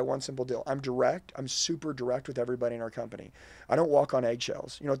fast by one simple deal. I'm direct. I'm super direct with everybody in our company. I don't walk on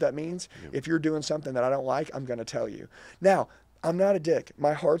eggshells. You know what that means? Yep. If you're doing something that I don't like, I'm going to tell you. Now, I'm not a dick.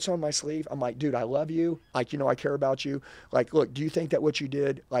 My heart's on my sleeve. I'm like, dude, I love you. Like, I care about you. Like, look, do you think that what you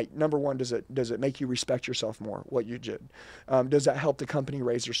did, like, number one, does it make you respect yourself more, what you did? Does that help the company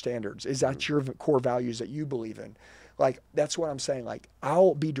raise their standards? Is that your core values that you believe in? Like, that's what I'm saying. Like,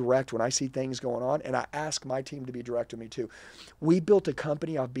 I'll be direct when I see things going on, and I ask my team to be direct with me too. We built a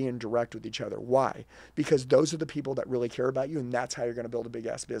company off being direct with each other. Why? Because those are the people that really care about you, and that's how you're going to build a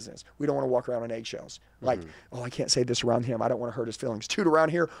big-ass business. We don't want to walk around on eggshells. Like, oh, I can't say this around him. I don't want to hurt his feelings. Dude, around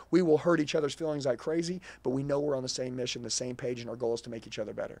here, we will hurt each other's feelings like crazy, but we know we're on the same mission, the same page, and our goal is to make each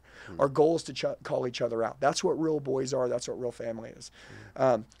other better. Our goal is to call each other out. That's what real boys are. That's what real family is.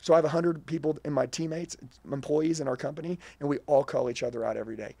 So I have 100 people in my teammates, employees in our company, and we all call each other out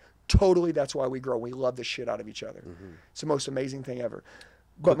every day. Totally, that's why we grow. We love the shit out of each other. It's the most amazing thing ever.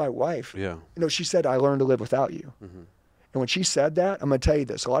 But my wife, she said, I learned to live without you. And when she said that, I'm going to tell you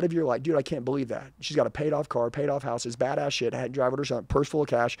this. A lot of you are like, dude, I can't believe that. She's got a paid off car, paid off houses, badass shit, had drive with her son, purse full of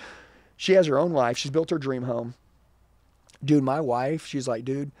cash. She has her own life. She's built her dream home. Dude, my wife, she's like,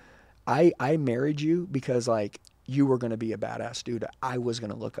 dude, I married you because like you were going to be a badass dude I was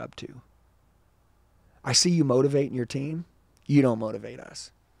going to look up to. I see you motivating your team. You don't motivate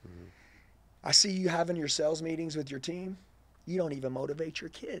us. I see you having your sales meetings with your team. You don't even motivate your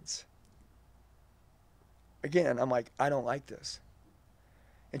kids. Again, I'm like, I don't like this.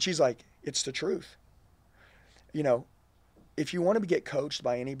 And she's like, it's the truth. If you want to get coached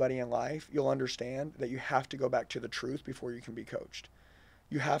by anybody in life, you'll understand that you have to go back to the truth before you can be coached.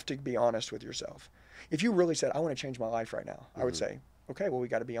 You have to be honest with yourself. If you really said, I want to change my life right now, I would say, okay, well, we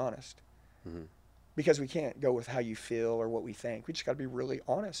got to be honest. Because we can't go with how you feel or what we think. We just got to be really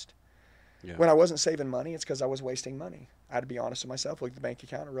honest. Yeah. When I wasn't saving money, it's because I was wasting money. I had to be honest with myself, look at the bank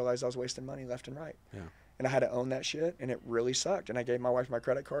account, and realize I was wasting money left and right. Yeah. And I had to own that shit, and it really sucked. And I gave my wife my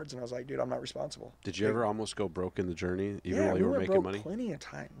credit cards, and I was like, dude, I'm not responsible. Did you ever almost go broke in the journey, even while you were making money? Yeah, plenty of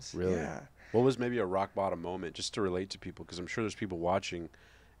times. Really? Yeah. What was maybe a rock bottom moment, just to relate to people? Because I'm sure there's people watching,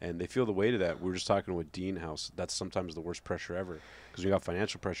 and they feel the weight of that. We were just talking with Dean how that's sometimes the worst pressure ever. Because when you got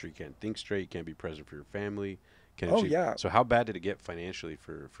financial pressure, you can't think straight, you can't be present for your family. Yeah. So how bad did it get financially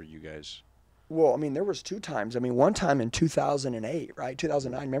for you guys? Well, I mean, there was two times. I mean, one time in 2008, right?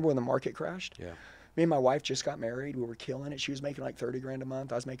 2009, remember when the market crashed? Yeah. Me and my wife just got married. We were killing it. She was making like 30 grand a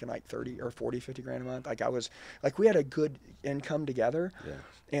month. I was making like 30 or 40, 50 grand a month. We had a good income together. Yeah.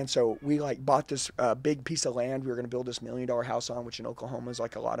 And so we like bought this big piece of land we were going to build this $1 million house on, which in Oklahoma is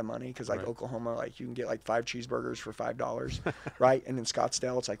like a lot of money. Because like Oklahoma, like you can get like 5 cheeseburgers for $5, right? And in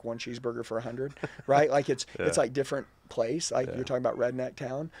Scottsdale, it's like 1 cheeseburger for $100, right? Like it's like different place. Like you're talking about redneck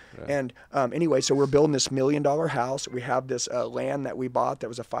town. Yeah. And anyway, so we're building this $1 million house. We have this land that we bought that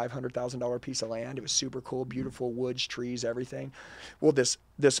was a $500,000 piece of land. It was super cool, beautiful woods, trees, everything. Well, this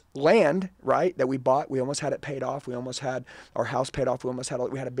land, right, that we bought, we almost had it paid off. We almost had our house paid off.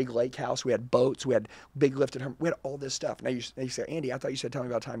 We had a big lake house. We had boats. We had big lifted home. We had all this stuff. Now you say, Andy, I thought you said tell me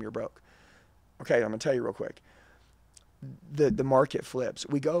about the time you're broke. Okay, I'm gonna tell you real quick. The market flips.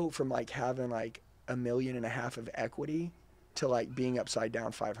 We go from like having like $1.5 million of equity to like being upside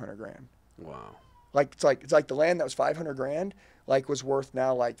down 500 grand. Wow. Like it's like the land that was 500 grand like was worth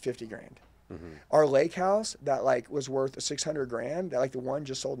now like 50 grand. Our lake house that like was worth 600 grand, that like the one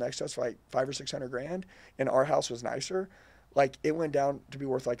just sold next to us for like 500 or 600 grand, and our house was nicer, like it went down to be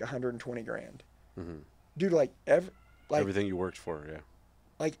worth like 120 grand. Dude, like everything you worked for, yeah.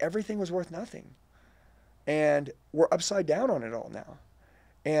 Like everything was worth nothing. And we're upside down on it all now.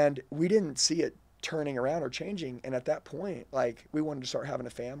 And we didn't see it turning around or changing. And at that point, like we wanted to start having a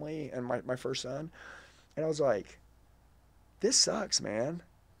family and my first son. And I was like, this sucks, man.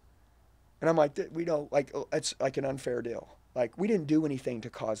 And I'm like, we don't, like, it's like an unfair deal. Like we didn't do anything to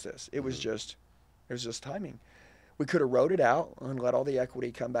cause this. It was just timing. We could have wrote it out and let all the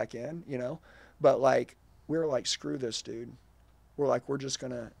equity come back in, but like, we were like, screw this, dude. We're like, we're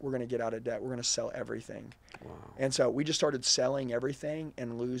gonna get out of debt. We're gonna sell everything. Wow. And so we just started selling everything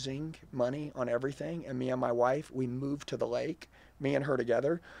and losing money on everything. And me and my wife, we moved to the lake, me and her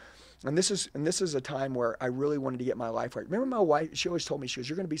together. And this is a time where I really wanted to get my life right. Remember my wife, she always told me, she goes,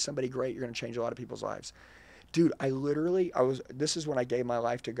 you're gonna be somebody great. You're gonna change a lot of people's lives. Dude, this is when I gave my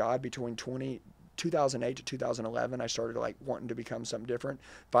life to God between 2008 to 2011. I started like wanting to become something different.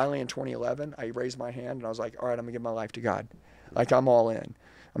 Finally in 2011, I raised my hand and I was like, all right, I'm gonna give my life to God. Like I'm all in.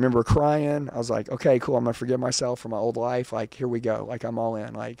 I remember crying. I was like, okay, cool. I'm gonna forgive myself for my old life. Like, here we go. Like I'm all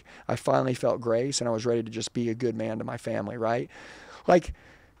in. Like I finally felt grace and I was ready to just be a good man to my family, right? Like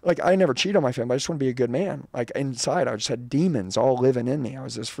I never cheat on my family. I just want to be a good man. Like inside, I just had demons all living in me. I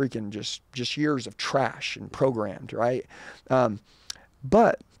was this freaking just years of trash and programmed, right?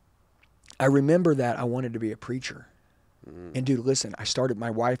 But I remember that I wanted to be a preacher. And dude, listen,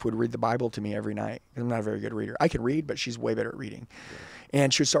 my wife would read the Bible to me every night. I'm not a very good reader. I can read, but she's way better at reading.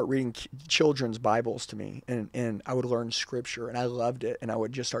 And she would start reading children's Bibles to me, and I would learn scripture, and I loved it. And I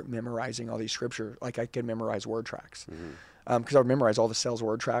would just start memorizing all these scripture, like I could memorize word tracks. Because I would memorize all the sales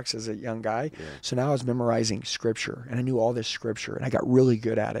word tracks as a young guy. So now I was memorizing scripture, and I knew all this scripture, and I got really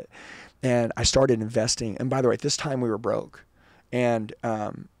good at it. And I started investing. And by the way, at this time we were broke, and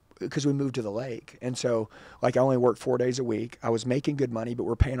because we moved to the lake. And so like I only worked 4 days a week. I was making good money, but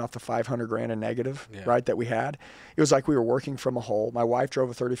we're paying off the 500 grand in negative, right, that we had. It was like we were working from a hole. My wife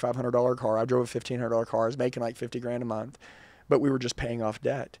drove a $3,500 car. I drove a $1,500 car. I was making like 50 grand a month, but we were just paying off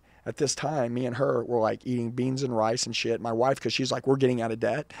debt. At this time, me and her were like eating beans and rice and shit. My wife, because she's like, we're getting out of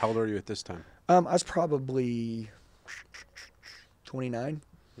debt. How old are you at this time? I was probably 29.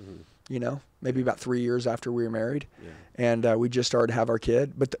 You know, maybe about 3 years after we were married, and we just started to have our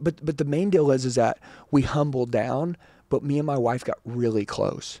kid. But the main deal is that we humbled down, but me and my wife got really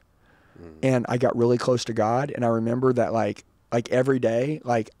close, and I got really close to God. And I remember that like every day,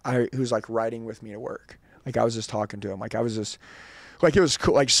 he was like riding with me to work. Like I was just talking to him. Like I was just like, it was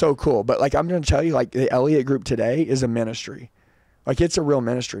cool, like so cool. But like I'm gonna tell you, like the Elliott Group today is a ministry. Like it's a real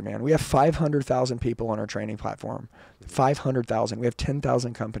ministry, man. We have 500,000 people on our training platform. 500,000. We have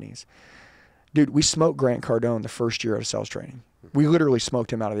 10,000 companies. Dude, we smoked Grant Cardone the first year of sales training. We literally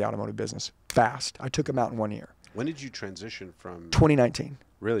smoked him out of the automotive business fast. I took him out in 1 year. When did you transition from? 2019.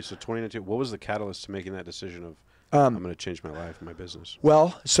 Really? So 2019. What was the catalyst to making that decision of I'm going to change my life and my business?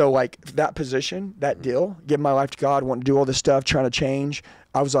 Well, so like that position, that deal, giving my life to God, wanting to do all this stuff, trying to change.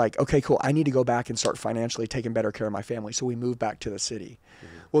 I was like, okay, cool. I need to go back and start financially taking better care of my family. So we moved back to the city.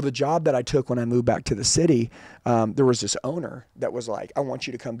 Well, the job that I took when I moved back to the city, there was this owner that was like, I want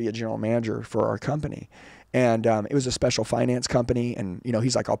you to come be a general manager for our company. And it was a special finance company. And, you know,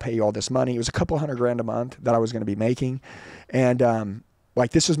 he's like, I'll pay you all this money. It was a couple $100 grand a month that I was going to be making. And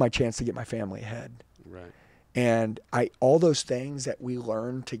like, this was my chance to get my family ahead. Right. And all those things that we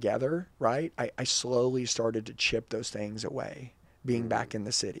learned together, right? I slowly started to chip those things away, being back in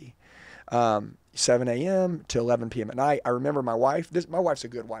the city. 7 a.m. to 11 p.m. at night. I remember my wife. My wife's a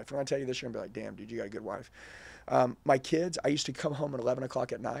good wife. When I tell you this, you're going to be like, damn, dude, you got a good wife. My kids, I used to come home at 11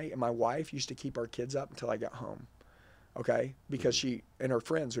 o'clock at night, and my wife used to keep our kids up until I got home, okay? Because she and her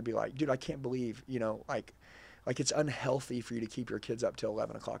friends would be like, dude, I can't believe, you know, like it's unhealthy for you to keep your kids up till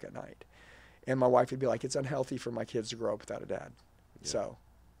 11 o'clock at night. And my wife would be like, it's unhealthy for my kids to grow up without a dad. Yeah. So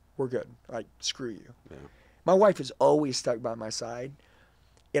we're good. Like, screw you. Yeah. My wife is always stuck by my side.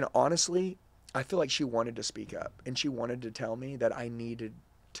 And honestly, I feel like she wanted to speak up. And she wanted to tell me that I needed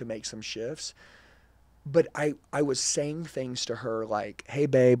to make some shifts. But I was saying things to her like, hey,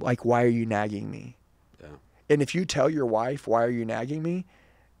 babe, like, why are you nagging me? Yeah. And if you tell your wife, why are you nagging me?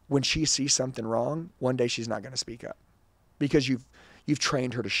 When she sees something wrong, one day she's not going to speak up. Because you've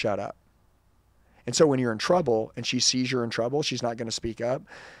trained her to shut up. And so when you're in trouble and she sees you're in trouble, she's not going to speak up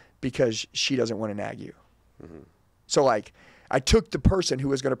because she doesn't want to nag you. So like, I took the person who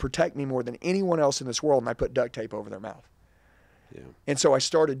was going to protect me more than anyone else in this world, and I put duct tape over their mouth. Yeah. And so I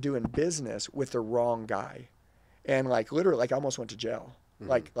started doing business with the wrong guy. And like literally, like I almost went to jail.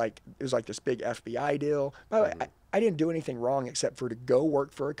 Like it was like this big FBI deal. By the way, I didn't do anything wrong except for to go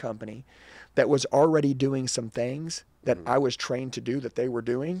work for a company that was already doing some things that I was trained to do that they were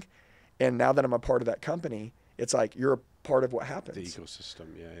doing. And now that I'm a part of that company, it's like you're a part of what happens. The ecosystem,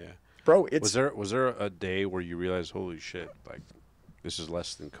 yeah. Bro, it's... Was there a day where you realized, holy shit, like this is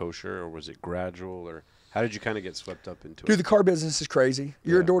less than kosher, or was it gradual, or how did you kind of get swept up into it? Dude, the car business is crazy.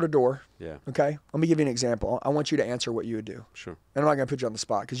 You're door to door. Yeah. Okay? Let me give you an example. I want you to answer what you would do. Sure. And I'm not going to put you on the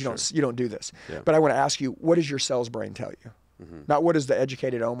spot because you don't do this. Yeah. But I want to ask you, what does your sales brain tell you? Not what does the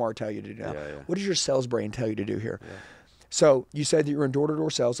educated Omar tell you to do now. What does your sales brain tell you to do here? Yeah. So you said that you're in door-to-door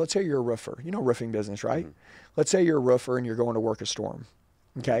sales. Let's say you're a roofer. You know roofing business, right? Let's say you're a roofer and you're going to work a storm,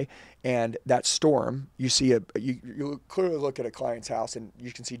 okay? And that storm, you see you clearly look at a client's house and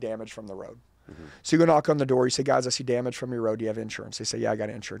you can see damage from the road. So you go knock on the door. You say, guys, I see damage from your road. Do you have insurance? They say, yeah, I got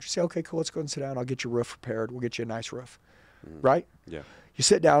insurance. You say, okay, cool. Let's go and sit down. I'll get your roof repaired. We'll get you a nice roof, right? Yeah. You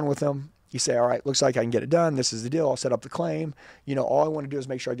sit down with them. You say, all right, looks like I can get it done. This is the deal. I'll set up the claim. You know, all I want to do is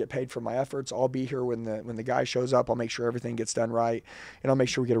make sure I get paid for my efforts. I'll be here when the guy shows up. I'll make sure everything gets done right. And I'll make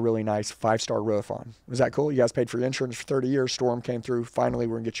sure we get a really nice 5-star roof on. Was that cool? You guys paid for your insurance for 30 years. Storm came through. Finally,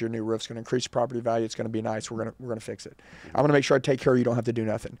 we're going to get you a new roof. It's going to increase your property value. It's going to be nice. We're going to fix it. I'm going to make sure I take care of you. You don't have to do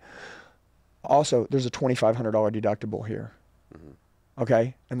nothing. Also, there's a $2,500 deductible here.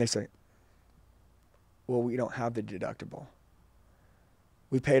 Okay? And they say, well, we don't have the deductible.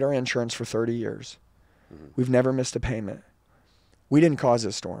 We paid our insurance for 30 years. We've never missed a payment. We didn't cause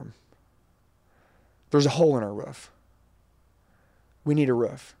this storm. There's a hole in our roof. we need a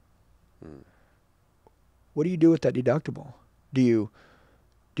roof. What do you do with that deductible? Do you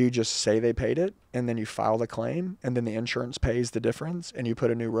just say they paid it and then you file the claim and then the insurance pays the difference and you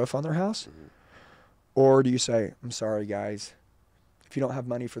put a new roof on their house? Or do you say, I'm sorry, guys, if you don't have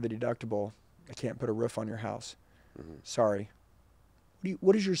money for the deductible, I can't put a roof on your house. Sorry.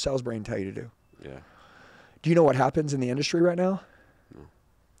 What does your sales brain tell you to do? Yeah. Do you know what happens in the industry right now? No.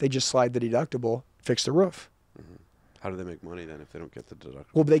 They just slide the deductible, fix the roof. How do they make money then if they don't get the deductible?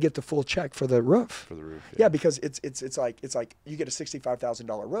 Well, they get the full check for the roof. For the roof. Yeah, because it's like you get a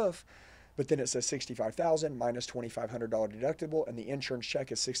 $65,000 roof, but then it says $65,000 minus $2,500 deductible, and the insurance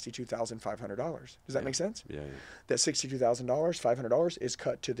check is $62,500. Does that make sense? Yeah. That $62,000, $500 is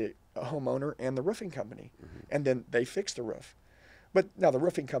cut to the homeowner and the roofing company, and then they fix the roof. But now the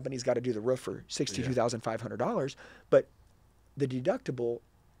roofing company's got to do the roof for $62,500, but the deductible,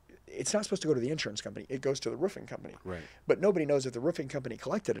 it's not supposed to go to the insurance company. It goes to the roofing company. Right. But nobody knows if the roofing company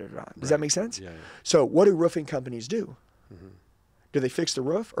collected it or not. Does that make sense? Yeah. So what do roofing companies do? Do they fix the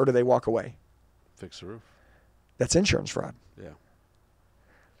roof or do they walk away? Fix the roof. That's insurance fraud. Yeah.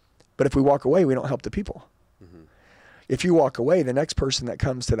 But if we walk away, we don't help the people. If you walk away, the next person that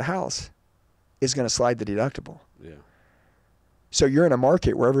comes to the house is going to slide the deductible. Yeah. So you're in a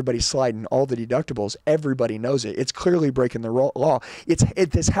market where everybody's sliding all the deductibles. Everybody knows it. It's clearly breaking the law.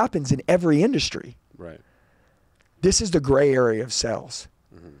 This happens in every industry. Right. This is the gray area of sales.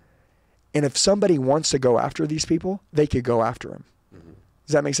 And if somebody wants to go after these people, they could go after them.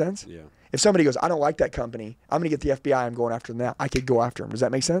 Does that make sense? Yeah. If somebody goes, I don't like that company, I'm going to get the FBI, I'm going after them now, I could go after them. Does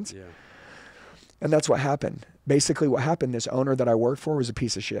that make sense? Yeah. And that's what happened. Basically what happened, this owner that I worked for was a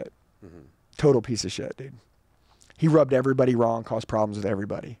piece of shit. Total piece of shit, dude. He rubbed everybody wrong, caused problems with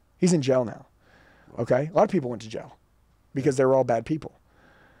everybody. He's in jail now. Okay? A lot of people went to jail because they were all bad people.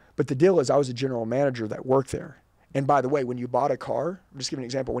 But the deal is I was a general manager that worked there. And by the way, when you bought a car, I'm just giving an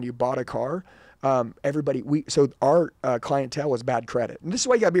example, when you bought a car, our clientele was bad credit. And this is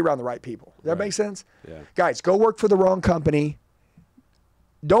why you got to be around the right people. Does that make sense? Yeah. Guys, go work for the wrong company.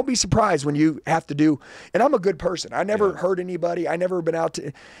 Don't be surprised when you have to do, and I'm a good person. I never hurt anybody. I never been out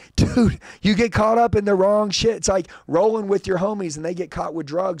to, dude, you get caught up in the wrong shit. It's like rolling with your homies and they get caught with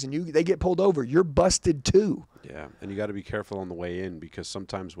drugs and they get pulled over. You're busted too. Yeah. And you got to be careful on the way in because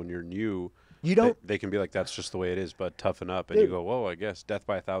sometimes when you're new, they can be like, that's just the way it is, but toughen up. And you go, whoa, I guess death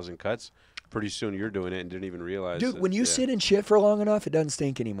by 1,000 cuts. Pretty soon you're doing it and didn't even realize. Dude, when you sit in shit for long enough, it doesn't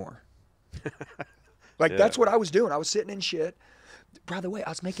stink anymore. Like that's what I was doing. I was sitting in shit. By the way, I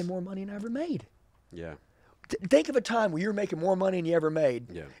was making more money than I ever made. Yeah. Think of a time where you're making more money than you ever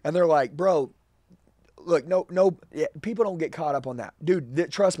made. Yeah. And they're like, bro, look, people don't get caught up on that. Dude,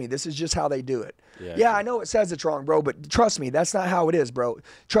 trust me, this is just how they do it. Yeah, I know it says it's wrong, bro, but trust me, that's not how it is, bro.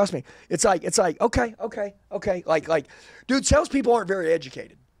 Trust me. It's like, okay. Like, dude, salespeople aren't very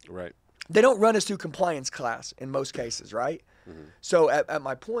educated. Right. They don't run us through compliance class in most cases, right? So at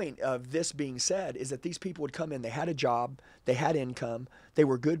my point of this being said is that these people would come in, they had a job, they had income, they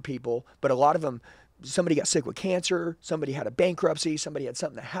were good people, but a lot of them, somebody got sick with cancer, somebody had a bankruptcy, somebody had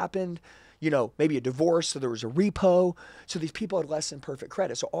something that happened, maybe a divorce, so there was a repo. So these people had less than perfect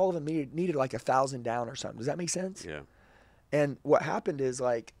credit. So all of them needed like 1,000 down or something. Does that make sense? Yeah. And what happened is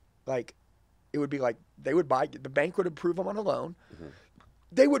like it would be like they would buy, the bank would approve them on a loan.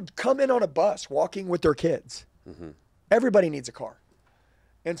 They would come in on a bus walking with their kids. Everybody needs a car.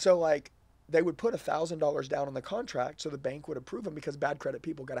 And so like they would put $1,000 down on the contract so the bank would approve them because bad credit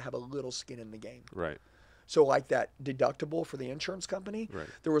people got to have a little skin in the game. Right. So like that deductible for the insurance company,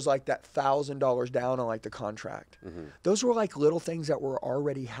 there was like that $1,000 down on like the contract. Those were like little things that were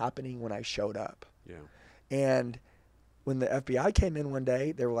already happening when I showed up. Yeah. And when the FBI came in one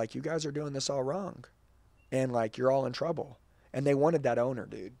day, they were like, you guys are doing this all wrong. And like, you're all in trouble. And they wanted that owner,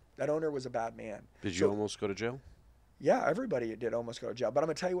 dude. That owner was a bad man. Did you almost go to jail? Yeah, everybody did almost go to jail. But I'm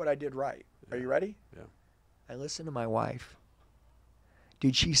going to tell you what I did right. Are you ready? Yeah. I listened to my wife.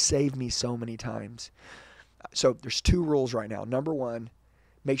 Dude, she saved me so many times. So there's 2 rules right now. Number 1,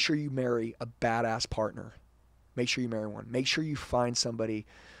 make sure you marry a badass partner. Make sure you marry one. Make sure you find somebody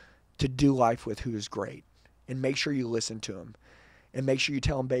to do life with who is great. And make sure you listen to them. And make sure you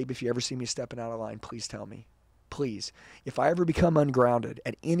tell them, babe, if you ever see me stepping out of line, please tell me. Please. If I ever become ungrounded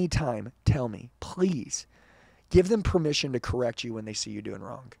at any time, tell me. Please. Give them permission to correct you when they see you doing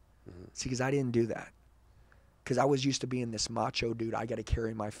wrong. See, because I didn't do that. Because I was used to being this macho dude. I got to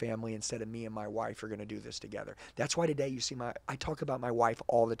carry my family instead of me and my wife are going to do this together. That's why today you see I talk about my wife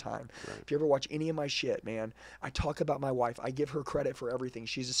all the time. Right. If you ever watch any of my shit, man, I talk about my wife. I give her credit for everything.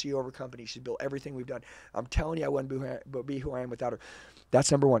 She's the CEO of her company. She's built everything we've done. I'm telling you, I wouldn't be who I am without her.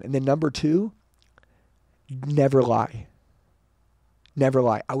 That's number 1. And then number 2, never lie. Never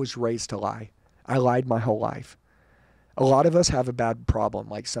lie. I was raised to lie. I lied my whole life. A lot of us have a bad problem.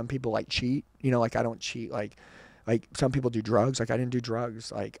 Like some people like cheat. You know, like I don't cheat. Like some people do drugs. Like I didn't do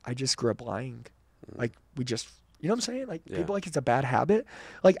drugs. Like I just grew up lying. Like we just, you know what I'm saying? Like people like it's a bad habit.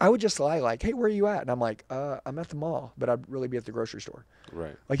 Like I would just lie like, hey, where are you at? And I'm like, I'm at the mall, but I'd really be at the grocery store.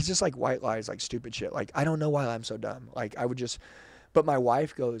 Right. Like it's just like white lies, like stupid shit. Like I don't know why I'm so dumb. Like I would just, but my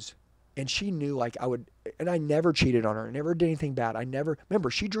wife goes, and she knew like I would, and I never cheated on her. I never did anything bad. I never, remember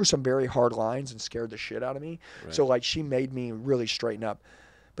she drew some very hard lines and scared the shit out of me. Right. So like she made me really straighten up.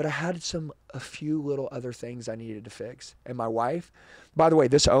 But I had a few little other things I needed to fix. And my wife, by the way,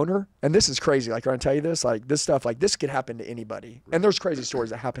 this owner, and this is crazy. Like, when I tell you this, like this stuff, like this could happen to anybody. And there's crazy stories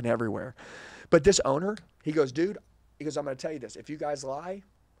that happen everywhere. But this owner, he goes, dude, he goes, I'm going to tell you this. If you guys lie,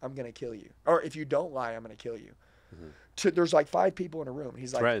 I'm going to kill you. Or if you don't lie, I'm going to kill you. There's like 5 people in a room.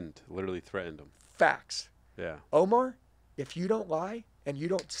 He's threatened, literally threatened them. Facts. Yeah. Omar, if you don't lie and you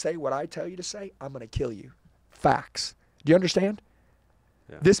don't say what I tell you to say, I'm going to kill you. Facts. Do you understand?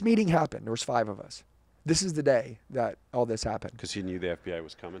 Yeah. This meeting happened. There was 5 of us. This is the day that all this happened. Because he knew the FBI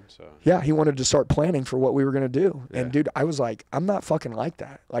was coming, so. Yeah, he wanted to start planning for what we were going to do. Yeah. And dude, I was like, I'm not fucking like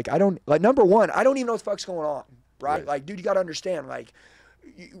that. Like, I don't, like, number one, I don't even know what the fuck's going on, right? Like, dude, you got to understand, like,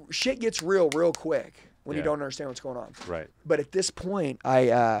 shit gets real quick when you don't understand what's going on. Right. But at this point,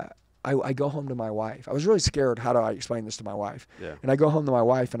 I go home to my wife. I was really scared. How do I explain this to my wife? Yeah. And I go home to my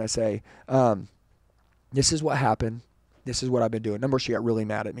wife and I say, this is what happened. This is what I've been doing. Number, she got really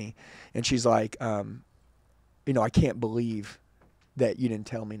mad at me. And she's like, you know, I can't believe that you didn't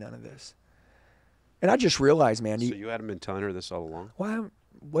tell me none of this. And I just realized, man. So you hadn't been telling her this all along? Well, I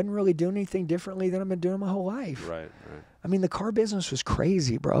wasn't really doing anything differently than I've been doing my whole life. Right. I mean, the car business was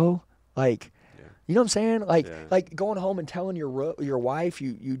crazy, bro. Like, you know what I'm saying? Like going home and telling your wife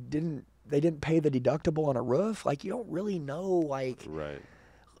they didn't pay the deductible on a roof. Like, you don't really know, like. Right.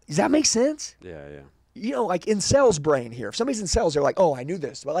 Does that make sense? Yeah. You know, like in sales brain here. If somebody's in sales, they're like, oh, I knew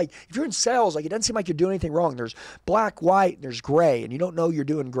this. But like, if you're in sales, like it doesn't seem like you're doing anything wrong. There's black, white, and there's gray, and you don't know you're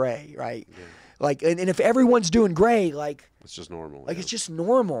doing gray, right? Yeah. Like, and if everyone's doing gray, like. It's just normal. Like, it's just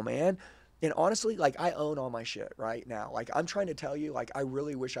normal, man. And honestly, like, I own all my shit right now. Like, I'm trying to tell you, like, I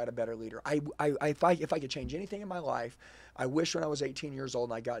really wish I had a better leader. If I could change anything in my life, I wish when I was 18 years old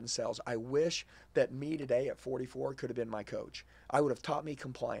and I got in sales, I wish that me today at 44 could have been my coach. I would have taught me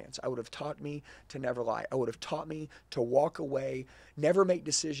compliance. I would have taught me to never lie. I would have taught me to walk away, never make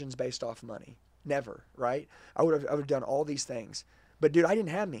decisions based off money. Never, right? I would have done all these things. But dude, I didn't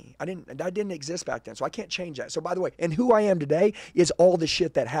have me. I didn't exist back then. So I can't change that. So by the way, and who I am today is all the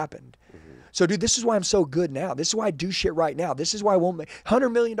shit that happened. So, dude, this is why I'm so good now. This is why I do shit right now. This is why I won't make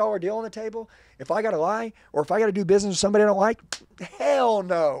 $100 million deal on the table. If I got to lie or if I got to do business with somebody I don't like, hell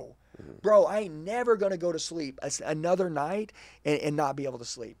no. Bro, I ain't never going to go to sleep another night and not be able to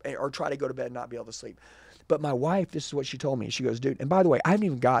sleep or try to go to bed and not be able to sleep. But my wife, this is what she told me. She goes, dude, and by the way, I haven't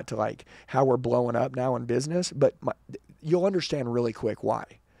even got to like how we're blowing up now in business, but you'll understand really quick why.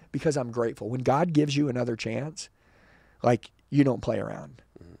 Because I'm grateful. When God gives you another chance, like you don't play around.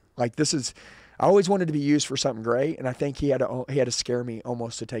 Like I always wanted to be used for something great, and I think he had to scare me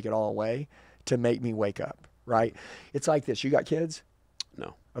almost to take it all away to make me wake up, right? It's like this. You got kids?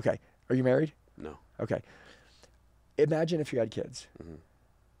 No. Okay. Are you married? No. Okay. Imagine if you had kids.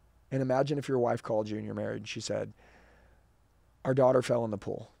 And imagine if your wife called you and you're married and she said, our daughter fell in the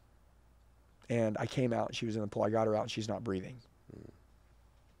pool. And I came out and she was in the pool. I got her out and she's not breathing.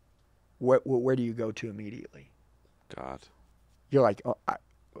 Where do you go to immediately? God. You're like, oh,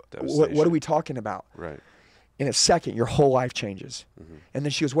 what are we talking about? Right. In a second, your whole life changes. And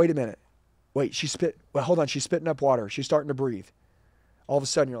then she goes, wait a minute. Wait, hold on. She's spitting up water. She's starting to breathe. All of a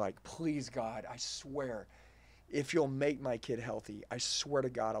sudden, you're like, please, God, I swear, if you'll make my kid healthy, I swear to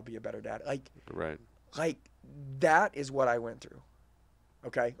God, I'll be a better dad. Like, right. Like, that is what I went through.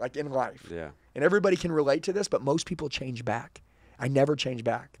 Okay? Like, in life. Yeah. And everybody can relate to this, but most people change back. I never change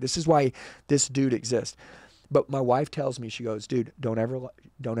back. This is why this dude exists. But my wife tells me, she goes, dude, don't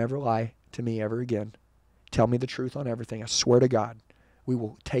ever lie to me ever again. Tell me the truth on everything. I swear to God, we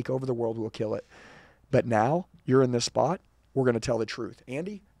will take over the world. We'll kill it. But now you're in this spot. We're going to tell the truth.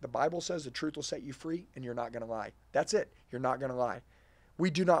 Andy, the Bible says the truth will set you free and you're not going to lie. That's it. You're not going to lie. We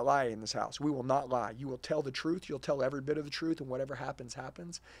do not lie in this house. We will not lie. You will tell the truth. You'll tell every bit of the truth, and whatever happens,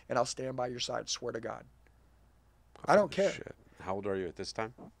 happens. And I'll stand by your side. Swear to God. I don't care. Shit. How old are you at this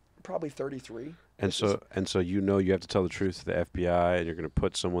time? Probably 33. And so you know you have to tell the truth to the FBI, and you're going to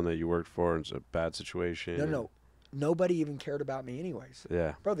put someone that you worked for in a bad situation. No. Nobody even cared about me anyways.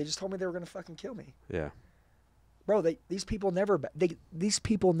 Yeah. Bro, they just told me they were going to fucking kill me. Yeah. Bro, these people never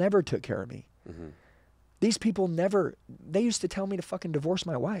took care of me. These people never, they used to tell me to fucking divorce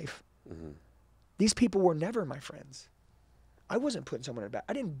my wife. Mm-hmm. These people were never my friends. I wasn't putting someone in a bad,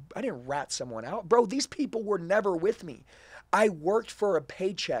 I didn't rat someone out. Bro, these people were never with me. I worked for a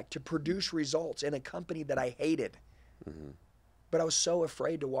paycheck to produce results in a company that I hated. Mm-hmm. But I was so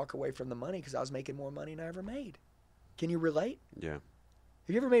afraid to walk away from the money because I was making more money than I ever made. Can you relate? Yeah. Have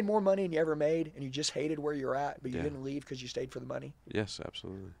you ever made more money than you ever made and you just hated where you're at, but you Yeah. didn't leave because you stayed for the money? Yes,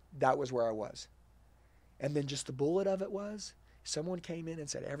 absolutely. That was where I was. And then just the bullet of it was, someone came in and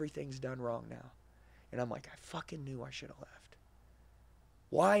said, everything's done wrong now. And I'm like, I fucking knew I should have left.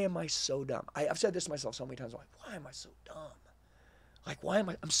 Why am I so dumb? I've said this to myself so many times. I'm like, why am I so dumb? Like, why am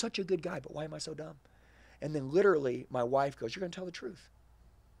I'm such a good guy, but why am I so dumb? And then literally my wife goes, you're going to tell the truth.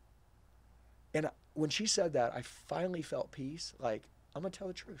 And when she said that, I finally felt peace. Like, I'm going to tell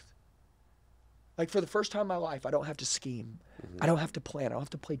the truth. Like, for the first time in my life, I don't have to scheme. Mm-hmm. I don't have to plan. I don't have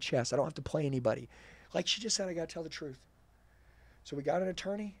to play chess. I don't have to play anybody. Like she just said, I got to tell the truth. So we got an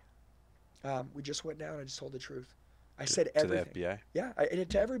attorney. We just went down and I just told the truth. I said everything. To the FBI? Yeah,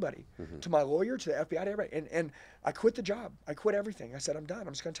 to everybody. Mm-hmm. To my lawyer, to the FBI, to everybody. And I quit the job. I quit everything. I said, I'm done.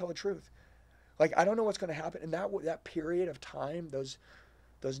 I'm just going to tell the truth. Like, I don't know what's going to happen. And that period of time, those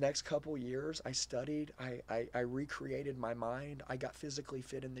next couple years, I studied. I recreated my mind. I got physically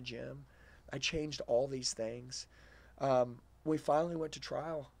fit in the gym. I changed all these things. We finally went to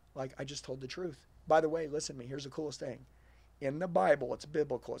trial. Like, I just told the truth. By the way, listen to me. Here's the coolest thing. In the Bible, it's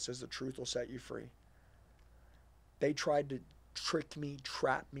biblical. It says the truth will set you free. They tried to trick me,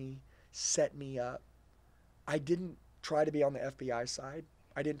 trap me, set me up. I didn't try to be on the FBI side.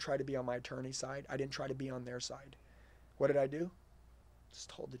 I didn't try to be on my attorney's side. I didn't try to be on their side. What did I do? Just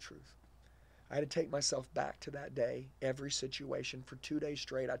told the truth. I had to take myself back to that day, every situation. For 2 days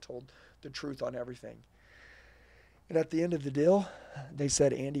straight, I told the truth on everything. And at the end of the deal, they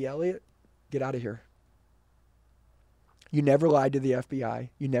said, Andy Elliott, get out of here. You never lied to the FBI.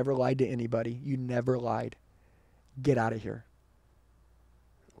 You never lied to anybody. You never lied. Get out of here.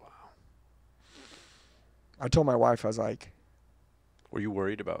 Wow. I told my wife, I was like, were you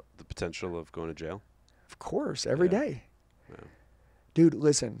worried about the potential of going to jail? of course, every day. Yeah. Dude,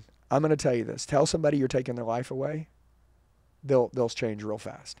 listen, I'm going to tell you this. Tell somebody you're taking their life away, they'll change real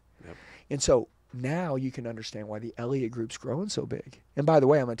fast. Yep. And so now you can understand why the Elliott Group's growing so big. And by the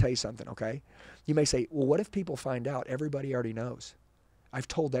way, I'm going to tell you something, okay? You may say, well, what if people find out? Everybody already knows. I've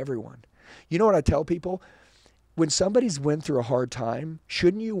told everyone. You know what I tell people? When somebody's went through a hard time,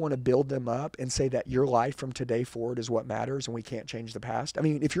 shouldn't you want to build them up and say that your life from today forward is what matters and we can't change the past? I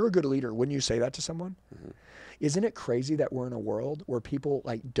mean, if you're a good leader, wouldn't you say that to someone? Mm-hmm. Isn't it crazy that we're in a world where people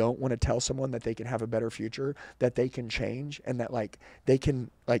like don't want to tell someone that they can have a better future, that they can change, and that like they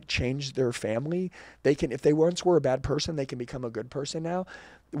can like change their family? They can, if they once were a bad person, they can become a good person now.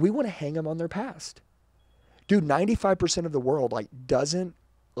 We want to hang them on their past. Dude, 95% of the world like doesn't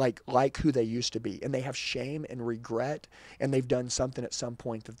like who they used to be, and they have shame and regret, and they've done something at some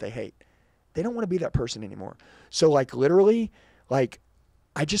point that they hate. They don't want to be that person anymore. So like literally, like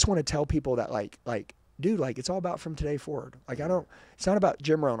I just want to tell people that like dude, like it's all about from today forward. Like it's not about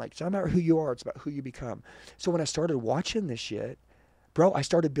Jim Rohn. Like it's not about who you are. It's about who you become. So when I started watching this shit, bro, I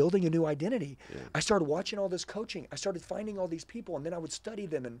started building a new identity. Yeah. I started watching all this coaching. I started finding all these people, and then I would study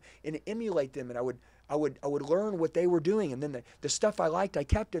them and emulate them, and I would learn what they were doing, and then the stuff I liked, I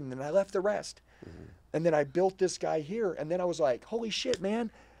kept, and then I left the rest. Mm-hmm. And then I built this guy here, and then I was like, holy shit, man,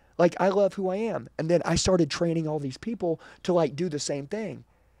 like I love who I am. And then I started training all these people to like do the same thing.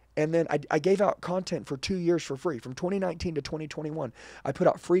 And then I gave out content for 2 years for free. From 2019 to 2021, I put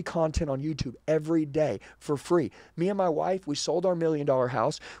out free content on YouTube every day for free. Me and my wife, we sold our $1 million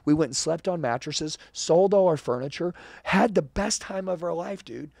house. We went and slept on mattresses, sold all our furniture, had the best time of our life,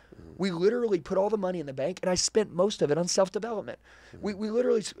 dude. Mm-hmm. We literally put all the money in the bank, and I spent most of it on self-development. Mm-hmm. We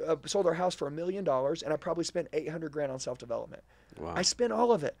literally sold our house for $1 million, and I probably spent $800,000 on self-development. Wow. I spent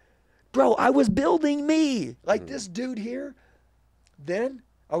all of it. Bro, I was building me. Like this dude here. Then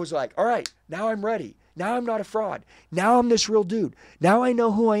I was like, all right, now I'm ready. Now I'm not a fraud. Now I'm this real dude. Now I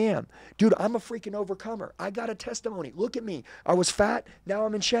know who I am. Dude, I'm a freaking overcomer. I got a testimony. Look at me. I was fat. Now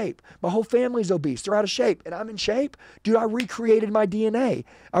I'm in shape. My whole family's obese. They're out of shape. And I'm in shape. Dude, I recreated my DNA.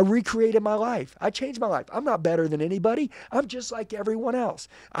 I recreated my life. I changed my life. I'm not better than anybody. I'm just like everyone else.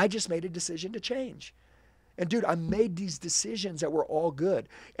 I just made a decision to change. And dude, I made these decisions that were all good.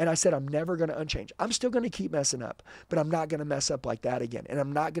 And I said, I'm never going to unchange. I'm still going to keep messing up, but I'm not going to mess up like that again. And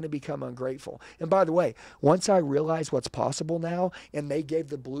I'm not going to become ungrateful. And by the way, once I realized what's possible now, and they gave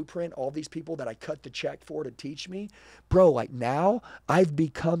the blueprint, all these people that I cut the check for to teach me, bro, like now I've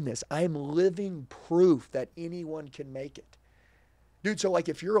become this. I'm living proof that anyone can make it. Dude, so like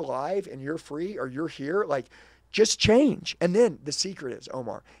if you're alive and you're free or you're here, like just change. And then the secret is,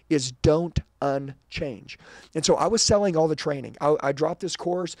 Omar, is don't unchange. And so I was selling all the training. I dropped this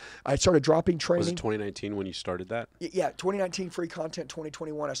course. I started dropping training. Was it 2019 when you started that? Yeah, 2019 free content,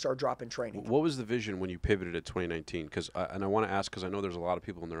 2021 I started dropping training. What was the vision when you pivoted at 2019? And I want to ask because I know there's a lot of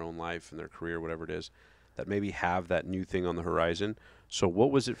people in their own life and their career, whatever it is, that maybe have that new thing on the horizon. So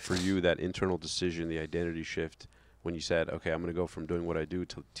what was it for you, that internal decision, the identity shift, when you said, okay, I'm going to go from doing what I do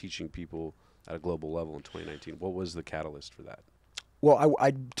to teaching people at a global level in 2019? What was the catalyst for that? Well,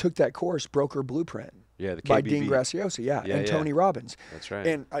 I took that course, Broker Blueprint. Yeah, the KBB. By Dean Graciosa, and Tony Robbins. That's right.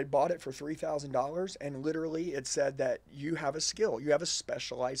 And I bought it for $3,000, and literally it said that you have a skill. You have a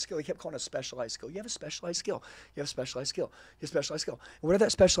specialized skill. He kept calling it a specialized skill. You have a specialized skill. You have a specialized skill. You have a specialized skill. And whatever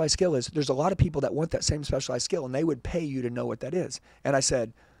that specialized skill is, there's a lot of people that want that same specialized skill, and they would pay you to know what that is. And I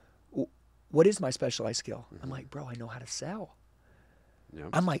said, what is my specialized skill? I'm like, bro, I know how to sell. Yep.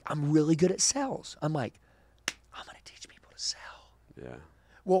 I'm like, I'm really good at sales. I'm like, I'm going to teach people to sell. Yeah.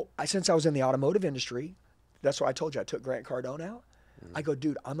 Well, since I was in the automotive industry, that's why I told you I took Grant Cardone out. I go,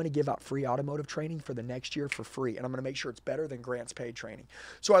 dude, I'm going to give out free automotive training for the next year for free, and I'm going to make sure it's better than Grant's paid training.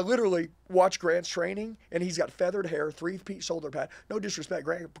 So I literally watch Grant's training, and he's got feathered hair, 3-piece shoulder pad. No disrespect,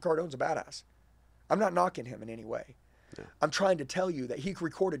 Grant Cardone's a badass. I'm not knocking him in any way. Yeah. I'm trying to tell you that he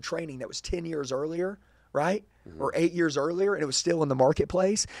recorded training that was 10 years earlier, right? Or 8 years earlier, and it was still in the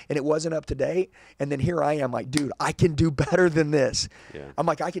marketplace, and it wasn't up to date. And then here I am like, dude, I can do better than this. Yeah. I'm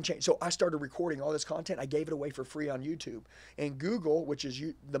like, I can change. So I started recording all this content. I gave it away for free on YouTube. And Google, which is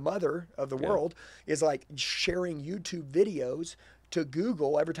the mother of the world, is like sharing YouTube videos to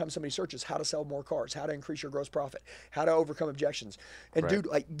Google every time somebody searches how to sell more cars, how to increase your gross profit, how to overcome objections. And dude,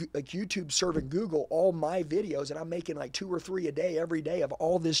 like YouTube serving Google all my videos, and I'm making like 2 or 3 a day every day of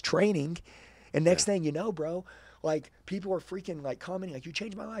all this training. And next thing you know, bro, like people are freaking like commenting like, you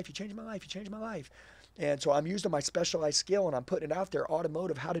changed my life, you changed my life, you changed my life. And so I'm using my specialized skill and I'm putting it out there,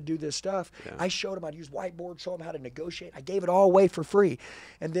 automotive, how to do this stuff. Yeah. I showed them, I'd use whiteboard, show them how to negotiate. I gave it all away for free.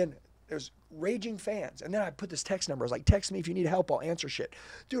 And then there's raging fans. And then I put this text number. I was like, text me if you need help, I'll answer shit.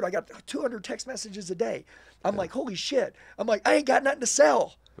 Dude, I got 200 text messages a day. I'm like, holy shit. I'm like, I ain't got nothing to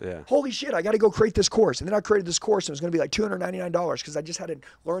sell. Yeah. Holy shit, I got to go create this course. And then I created this course, and it was going to be like $299 because I just had to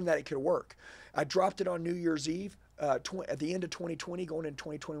learn that it could work. I dropped it on New Year's Eve, at the end of 2020, going into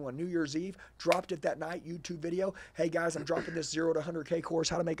 2021, New Year's Eve, dropped it that night, YouTube video. Hey guys, I'm dropping this 0 to 100K course,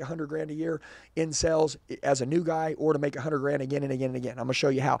 how to make 100 grand a year in sales as a new guy or to make 100 grand again and again and again. I'm going to show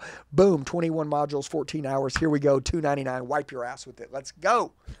you how. Boom, 21 modules, 14 hours. Here we go, $299. Wipe your ass with it. Let's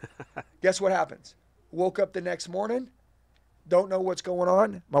go. Guess what happens? Woke up the next morning. Don't know what's going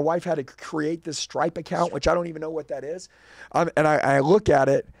on. My wife had to create this Stripe account, which I don't even know what that is. And I look at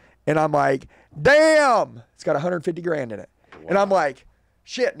it, and I'm like, damn, it's got 150 grand in it. Wow. And I'm like,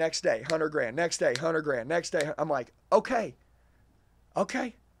 shit, next day, 100 grand, next day, 100 grand, next day. I'm like, okay.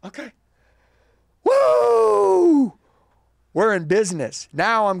 Woo! We're in business.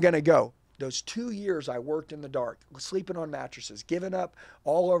 Now I'm going to go. Those 2 years I worked in the dark, sleeping on mattresses, giving up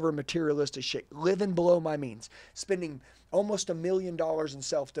all over materialistic shit, living below my means, spending almost $1 million in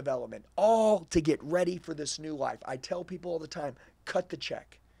self-development, all to get ready for this new life. I tell people all the time, cut the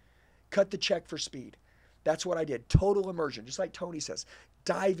check. Cut the check for speed. That's what I did. Total immersion, just like Tony says.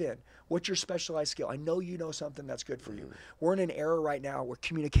 Dive in. What's your specialized skill? I know you know something that's good for you. We're in an era right now where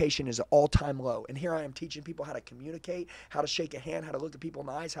communication is at all-time low. And here I am teaching people how to communicate, how to shake a hand, how to look at people in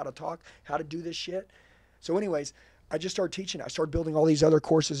the eyes, how to talk, how to do this shit. So anyways, I just started teaching. I started building all these other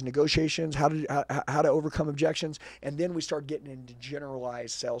courses, negotiations, how to overcome objections, and then we started getting into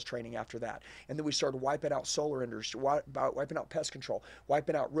generalized sales training after that. And then we started wiping out solar industry, wiping out pest control,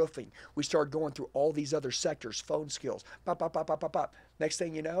 wiping out roofing. We started going through all these other sectors, phone skills, pop, pop, pop, pop, pop, pop. Next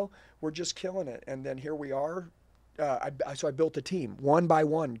thing you know, we're just killing it. And then here we are. So I built a team, one by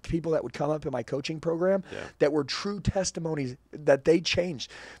one, people that would come up in my coaching program that were true testimonies that they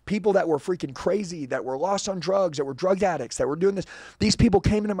changed. People that were freaking crazy, that were lost on drugs, that were drug addicts, that were doing this. These people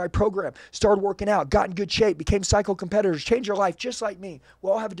came into my program, started working out, got in good shape, became psycho competitors, changed their life just like me. We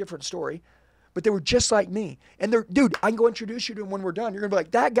all have a different story, but they were just like me. And they're, dude, I can go introduce you to them when we're done. You're going to be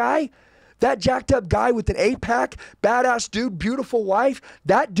like, that guy, that jacked up guy with an 8-pack, badass dude, beautiful wife,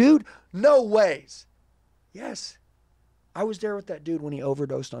 that dude, no ways. Yes. I was there with that dude when he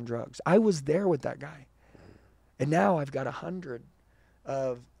overdosed on drugs. I was there with that guy. And now I've got 100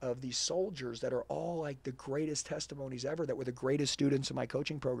 of these soldiers that are all like the greatest testimonies ever, that were the greatest students in my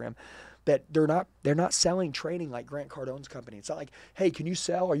coaching program, that they're not selling training like Grant Cardone's company. It's not like, hey, can you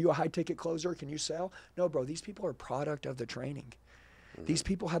sell? Are you a high ticket closer? Can you sell? No, bro, these people are a product of the training. These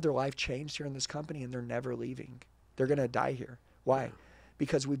people had their life changed here in this company and they're never leaving. They're going to die here. Why? Yeah.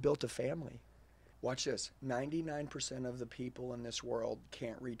 Because we built a family. Watch this. 99% of the people in this world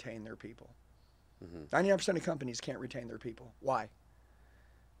can't retain their people. 99% of companies can't retain their people. Why?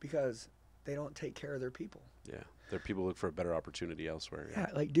 Because they don't take care of their people. Yeah. Their people look for a better opportunity elsewhere. Yeah,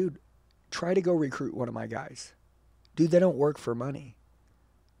 like, dude, try to go recruit one of my guys. Dude, they don't work for money.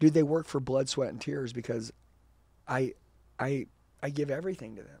 Dude, they work for blood, sweat, and tears because I give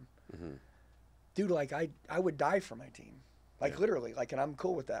everything to them. Dude, like, I would die for my team. Like, literally. Like, and I'm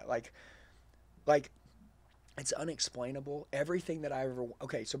cool with that. Like, it's unexplainable. Everything that I ever...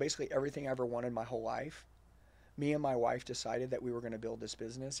 Okay, so basically everything I ever wanted my whole life, me and my wife decided that we were going to build this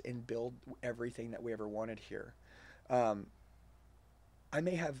business and build everything that we ever wanted here. I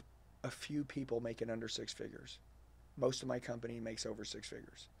may have a few people making under 6 figures. Most of my company makes over 6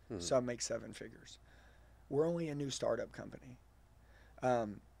 figures. Some make 7 figures. We're only a new startup company.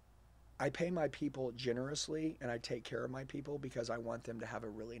 I pay my people generously and I take care of my people because I want them to have a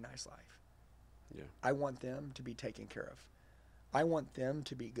really nice life. Yeah. I want them to be taken care of. I want them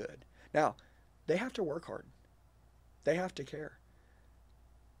to be good. Now, they have to work hard. They have to care.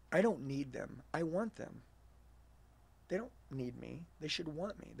 I don't need them. I want them. They don't need me. They should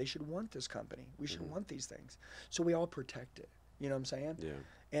want me. They should want this company. We should want these things. So we all protect it. You know what I'm saying? Yeah.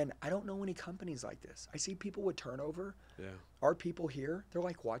 And I don't know any companies like this. I see people with turnover. Yeah. Our people here, they're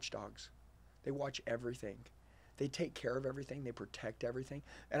like watchdogs. They watch everything. They take care of everything. They protect everything.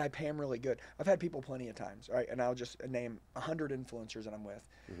 And I pay them really good. I've had people plenty of times, right? And I'll just name 100 influencers that I'm with.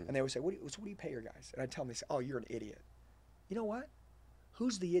 And they always say, what do you pay your guys? And I tell them, they say, oh, you're an idiot. You know what?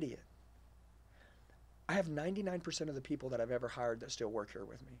 Who's the idiot? I have 99% of the people that I've ever hired that still work here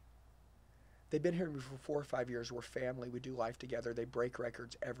with me. They've been here for 4 or 5 years. We're family. We do life together. They break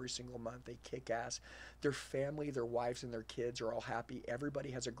records every single month. They kick ass. Their family, their wives, and their kids are all happy.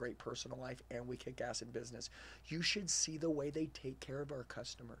 Everybody has a great personal life, and we kick ass in business. You should see the way they take care of our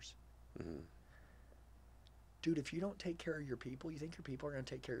customers. Dude, if you don't take care of your people, you think your people are going to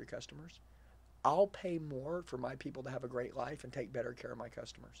take care of your customers? I'll pay more for my people to have a great life and take better care of my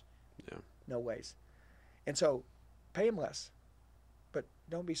customers. Yeah. No ways. And so pay them less. But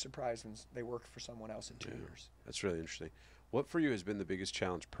don't be surprised when they work for someone else in 2 years. That's really interesting. What for you has been the biggest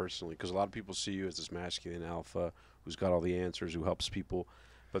challenge personally? Because a lot of people see you as this masculine alpha who's got all the answers, who helps people.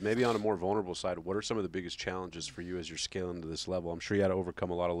 But maybe on a more vulnerable side, what are some of the biggest challenges for you as you're scaling to this level? I'm sure you had to overcome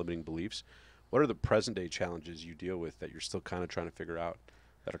a lot of limiting beliefs. What are the present day challenges you deal with that you're still kind of trying to figure out,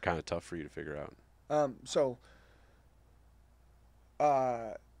 that are kind of tough for you to figure out?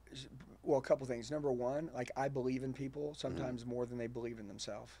 Well, a couple things. Number one, like, I believe in people sometimes more than they believe in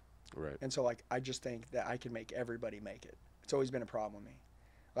themselves. Right. And so, like, I just think that I can make everybody make it. It's always been a problem with me.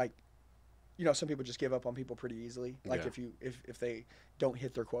 Like, you know, some people just give up on people pretty easily. Like, if they don't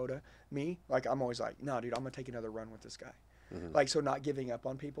hit their quota. Me, like, I'm always like, no, dude, I'm going to take another run with this guy. Like, so not giving up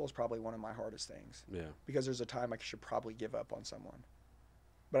on people is probably one of my hardest things. Yeah. Because there's a time I should probably give up on someone.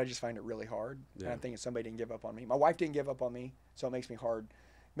 But I just find it really hard. Yeah. And I think somebody didn't give up on me. My wife didn't give up on me, so it makes it hard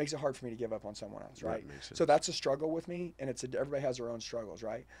for me to give up on someone else, right? That makes sense. So that's a struggle with me, and everybody has their own struggles,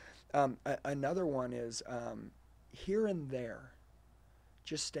 right? Another one is here and there,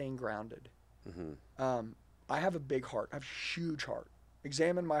 just staying grounded. I have a big heart. I have a huge heart.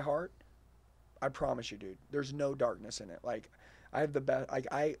 Examine my heart. I promise you, dude, there's no darkness in it. Like, I have the best.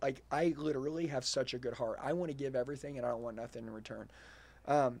 I literally have such a good heart. I want to give everything, and I don't want nothing in return.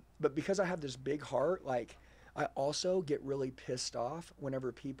 But because I have this big heart, like, I also get really pissed off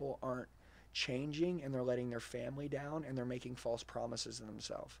whenever people aren't changing and they're letting their family down and they're making false promises to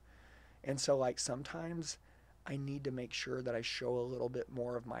themselves. And so, like, sometimes I need to make sure that I show a little bit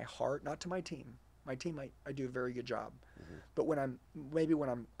more of my heart, not to my team. My team, I do a very good job. But when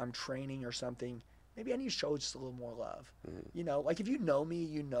I'm training or something, maybe I need to show just a little more love. You know, like, if you know me,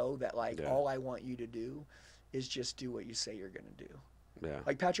 you know that, like, all I want you to do is just do what you say you're going to do. Yeah.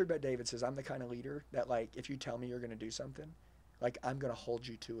 Like Patrick Bet-David says, I'm the kind of leader that, like, if you tell me you're going to do something, like, I'm going to hold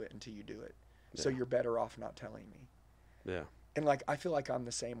you to it until you do it. So you're better off not telling me. Yeah. And, like, I feel like I'm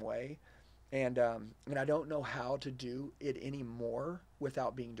the same way. And I don't know how to do it anymore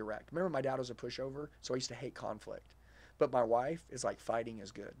without being direct. Remember, my dad was a pushover, so I used to hate conflict. But my wife is like, fighting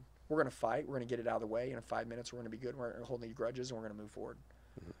is good. We're going to fight. We're going to get it out of the way. And in 5 minutes, we're going to be good. We're going to hold any grudges, and we're going to move forward.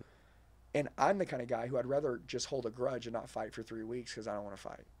 And I'm the kind of guy who I'd rather just hold a grudge and not fight for 3 weeks because I don't want to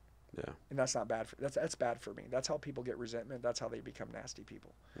fight. Yeah. And that's not bad. That's bad for me. That's how people get resentment. That's how they become nasty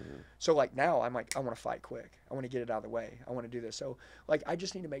people. So, like, now I'm like, I want to fight quick. I want to get it out of the way. I want to do this. So, like, I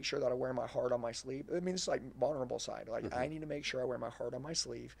just need to make sure that I wear my heart on my sleeve. I mean, this is like vulnerable side. Like, I need to make sure I wear my heart on my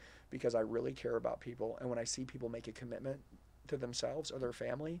sleeve because I really care about people. And when I see people make a commitment to themselves or their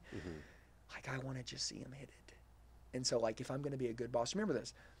family, like, I want to just see them hit it. And so like, if I'm going to be a good boss, remember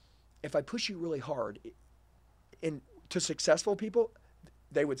this, if I push you really hard to successful people,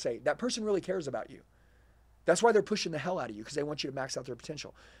 they would say that person really cares about you. That's why they're pushing the hell out of you, because they want you to max out their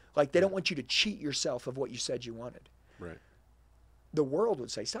potential. Like, they don't want you to cheat yourself of what you said you wanted. Right. The world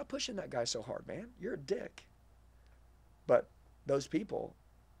would say, stop pushing that guy so hard, man. You're a dick. But those people,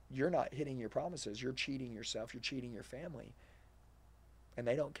 you're not hitting your promises. You're cheating yourself. You're cheating your family. And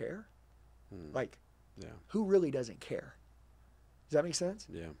they don't care. Like, who really doesn't care? Does that make sense?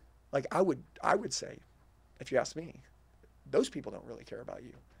 Yeah. Like, I would say, if you ask me, those people don't really care about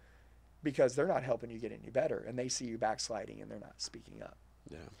you, because they're not helping you get any better, and they see you backsliding and they're not speaking up.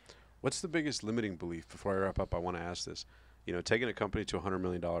 Yeah. What's the biggest limiting belief? Before I wrap up, I want to ask this. You know, taking a company to $100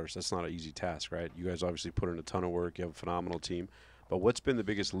 million, that's not an easy task, right? You guys obviously put in a ton of work. You have a phenomenal team. But what's been the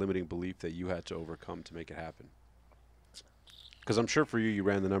biggest limiting belief that you had to overcome to make it happen? Because I'm sure for you, you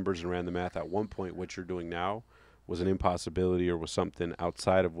ran the numbers and ran the math. At one point, what you're doing now was an impossibility or was something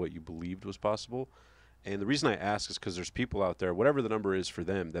outside of what you believed was possible. And the reason I ask is because there's people out there, whatever the number is for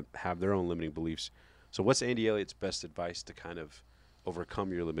them, that have their own limiting beliefs. So what's Andy Elliott's best advice to kind of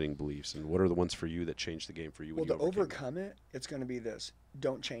overcome your limiting beliefs? And what are the ones for you that changed the game for you? Well, to overcome it, it's going to be this: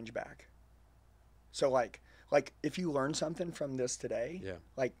 don't change back. So like if you learn something from this today,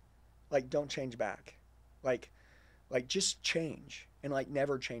 like don't change back. Like just change, and like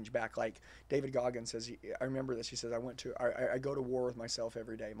never change back. Like David Goggins says, I remember this. He says, I go to war with myself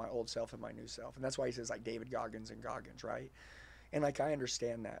every day, my old self and my new self. And that's why he says like David Goggins and Goggins, right? And like, I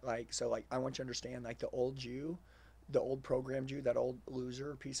understand that. Like, so like, I want you to understand like the old you, the old programmed you, that old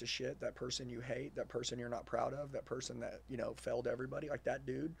loser piece of shit, that person you hate, that person you're not proud of, that person that, you know, failed everybody, like that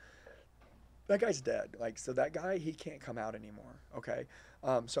dude, that guy's dead. Like, so that guy, he can't come out anymore. Okay.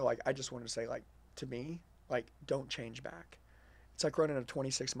 So like, I just wanted to say, like, to me, like, don't change back. It's like running a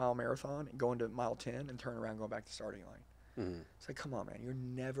 26-mile marathon and going to mile 10 and turning around, going back to the starting line. Mm-hmm. It's like, come on, man, you're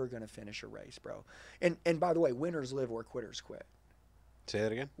never going to finish a race, bro. And by the way, winners live where quitters quit. Say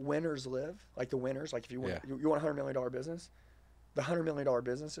that again? Winners live, like the winners, like if you want, you want a $100 million business, the $100 million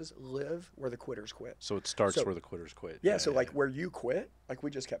businesses live where the quitters quit. So it starts where the quitters quit. Yeah, so like where you quit, like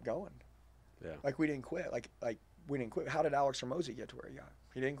we just kept going. Yeah. Like we didn't quit. Like we didn't quit. How did Alex Hormozi get to where he got?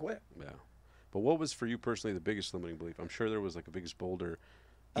 He didn't quit. Yeah. But what was for you personally the biggest limiting belief? I'm sure there was like a biggest boulder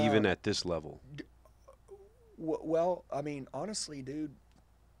even at this level. Well, I mean, honestly, dude,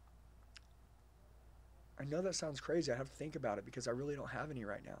 I know that sounds crazy. I have to think about it because I really don't have any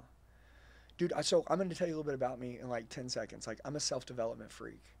right now. Dude, so I'm going to tell you a little bit about me in like 10 seconds. Like, I'm a self-development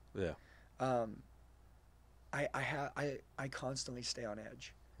freak. Yeah. I constantly stay on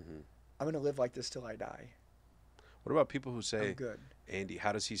edge. Mm-hmm. I'm going to live like this till I die. What about people who say, I'm good. Andy,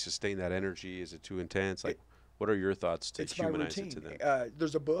 how does he sustain that energy? Is it too intense? Like, what are your thoughts to humanize it to them?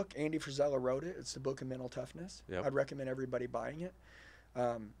 There's a book, Andy Frisella wrote it. It's the Book of Mental Toughness. Yep. I'd recommend everybody buying it.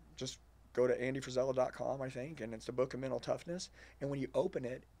 Just go to andyfrisella.com, I think, and it's the Book of Mental Toughness. And when you open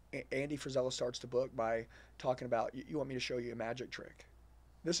it, Andy Frisella starts the book by talking about, you want me to show you a magic trick.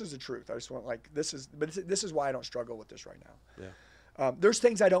 This is the truth. I just want, like, this is why I don't struggle with this right now. Yeah. There's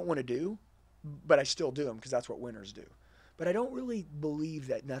things I don't want to do, but I still do them because that's what winners do. But I don't really believe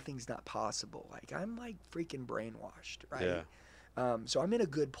that nothing's not possible. Like, I'm like freaking brainwashed, right? Yeah. So I'm in a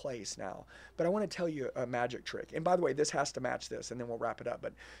good place now. But I want to tell you a magic trick. And by the way, this has to match this, and then we'll wrap it up.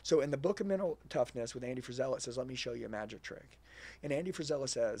 But so in the Book of Mental Toughness with Andy Frisella, it says, let me show you a magic trick. And Andy Frisella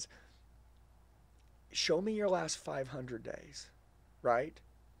says, show me your last 500 days, right?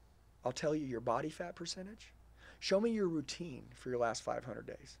 I'll tell you your body fat percentage. Show me your routine for your last 500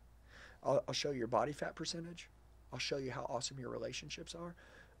 days. I'll show you your body fat percentage. I'll show you how awesome your relationships are.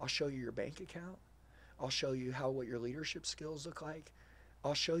 I'll show you your bank account. I'll show you what your leadership skills look like.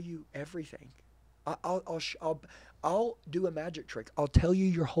 I'll show you everything. I'll do a magic trick. I'll tell you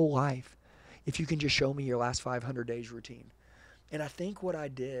your whole life if you can just show me your last 500 days routine. And I think what I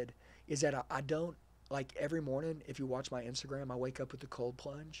did is that I don't, like, every morning, if you watch my Instagram, I wake up with the cold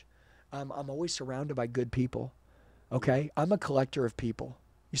plunge. I'm always surrounded by good people. Okay? I'm a collector of people.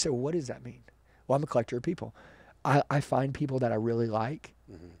 You say, well, what does that mean? Well, I'm a collector of people. I find people that I really like,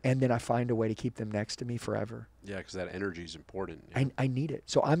 and then I find a way to keep them next to me forever. Yeah, because that energy is important. Yeah. I need it.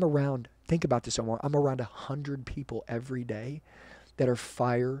 So I'm around, think about this, Omar, I'm around 100 people every day that are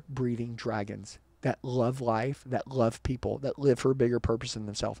fire-breathing dragons, that love life, that love people, that live for a bigger purpose than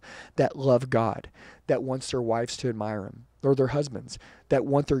themselves, that love God, that wants their wives to admire him, or their husbands, that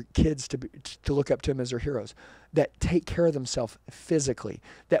want their kids to look up to him as their heroes, that take care of themselves physically,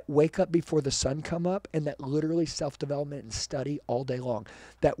 that wake up before the sun come up, and that literally self-development and study all day long,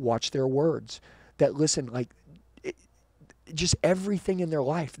 that watch their words, that listen, like, just everything in their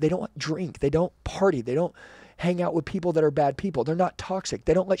life. They don't drink, they don't party, they don't hang out with people that are bad people. They're not toxic.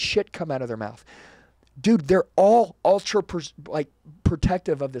 They don't let shit come out of their mouth. Dude, they're all ultra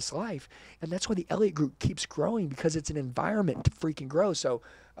protective of this life. And that's why the Elliott Group keeps growing, because it's an environment to freaking grow. So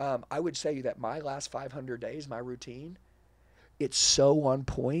I would say that my last 500 days, my routine, it's so on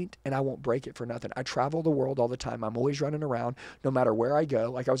point, and I won't break it for nothing. I travel the world all the time. I'm always running around no matter where I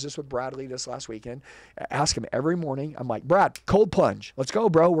go. Like I was just with Bradley this last weekend. I ask him every morning. I'm like, Brad, cold plunge. Let's go,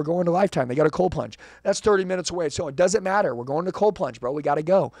 bro. We're going to Lifetime. They got a cold plunge. That's 30 minutes away. So it doesn't matter. We're going to cold plunge, bro. We got to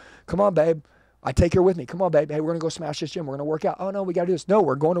go. Come on, babe. I take her with me. Come on, babe. Hey, we're going to go smash this gym. We're going to work out. Oh, no, we got to do this. No,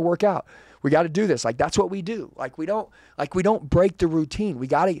 we're going to work out. We got to do this. Like, that's what we do. Like, we don't break the routine.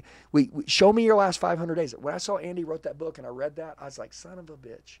 We show me your last 500 days. When I saw Andy wrote that book and I read that, I was like, son of a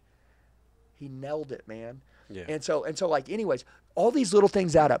bitch. He nailed it, man. Yeah. And so like, anyways, all these little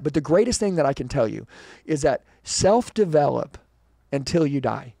things add up. But the greatest thing that I can tell you is that self-develop until you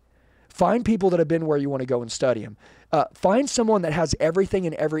die. Find people that have been where you want to go and study them. Find someone that has everything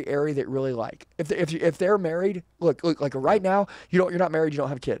in every area that you really like. If they're married, look, like right now, you're not married, you don't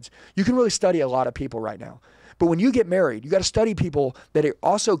have kids. You can really study a lot of people right now. But when you get married, you got to study people that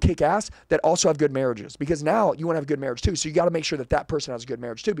also kick ass, that also have good marriages. Because now you want to have a good marriage too. So you got to make sure that that person has a good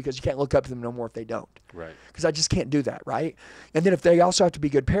marriage too, because you can't look up to them no more if they don't. Right. Because I just can't do that, right? And then if they also have to be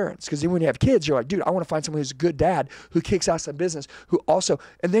good parents, because then when you have kids, you're like, dude, I want to find someone who's a good dad, who kicks ass in business, who also,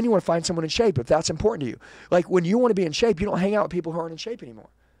 and then you want to find someone in shape if that's important to you. Like when you want to be in shape, you don't hang out with people who aren't in shape anymore.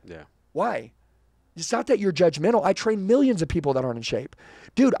 Yeah. Why? It's not that you're judgmental. I train millions of people that aren't in shape.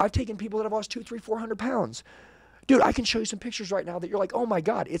 Dude, I've taken people that have lost 200, 300, 400 pounds. Dude, I can show you some pictures right now that you're like, oh my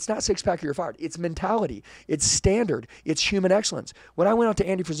God, it's not six pack or you're fired. It's mentality. It's standard. It's human excellence. When I went out to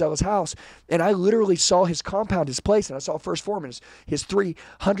Andy Frizella's house and I literally saw his compound, his place, and I saw First Foreman, his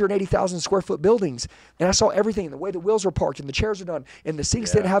 380,000 square foot buildings, and I saw everything, and the way the wheels were parked and the chairs were done and the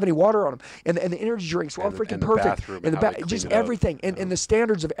sinks didn't have any water on them and the energy drinks were all freaking perfect. And just everything and the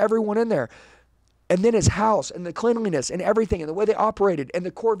standards of everyone in there. And then his house and the cleanliness and everything and the way they operated and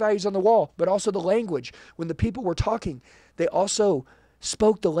the core values on the wall, but also the language. When the people were talking, they also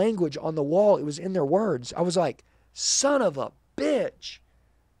spoke the language on the wall. It was in their words. I was like, son of a bitch.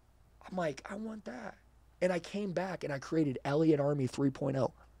 I'm like, I want that. And I came back and I created Elliott Army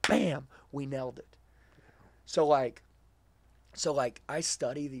 3.0. Bam, we nailed it. So like I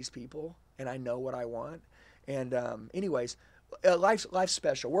study these people and I know what I want. And anyways, life's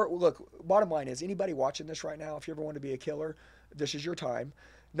special. Look, bottom line is, anybody watching this right now, if you ever want to be a killer, this is your time.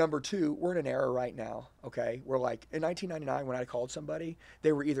 Number two, we're in an era right now, okay? We're like, in 1999, when I called somebody,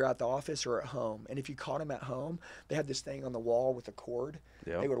 they were either at the office or at home. And if you caught them at home, they had this thing on the wall with a cord.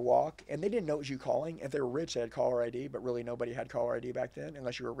 Yep. They would walk, and they didn't know it was you calling. If they were rich, they had caller ID, but really nobody had caller ID back then,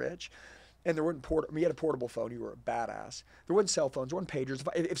 unless you were rich. And there weren't you had a portable phone, you were a badass. There wasn't cell phones, there weren't pagers.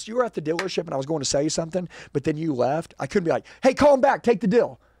 If you were at the dealership and I was going to sell you something, but then you left, I couldn't be like, hey, call him back, take the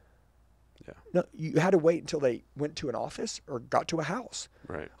deal. Yeah. No, you had to wait until they went to an office or got to a house.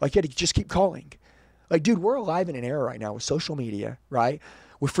 Right. Like, you had to just keep calling. Like, dude, we're alive in an era right now with social media, right?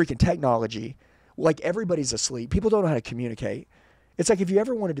 With freaking technology. Like, everybody's asleep. People don't know how to communicate. It's like, if you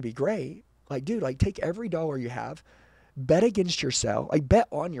ever wanted to be great, like, dude, like, take every dollar you have, bet against yourself, like bet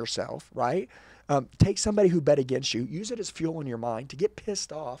on yourself, right? Take somebody who bet against you, use it as fuel in your mind to get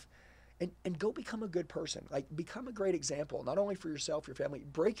pissed off and go become a good person. Like, become a great example, not only for yourself, your family,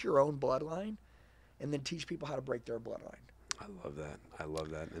 break your own bloodline and then teach people how to break their bloodline. I love that. I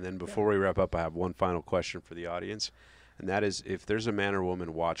love that. And then before we wrap up, I have one final question for the audience. And that is, if there's a man or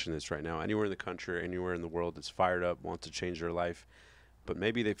woman watching this right now, anywhere in the country, anywhere in the world that's fired up, wants to change their life, but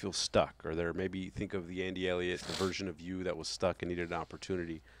maybe they feel stuck, or they're maybe think of the Andy Elliott, the version of you that was stuck and needed an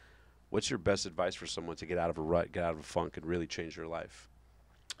opportunity. What's your best advice for someone to get out of a rut, get out of a funk, and really change their life?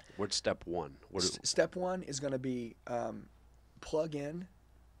 What's step one? Step one is going to be plug in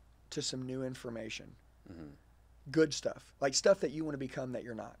to some new information. Mm-hmm. Good stuff, like stuff that you want to become that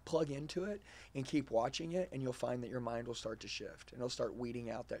you're not. Plug into it and keep watching it, and you'll find that your mind will start to shift, and it'll start weeding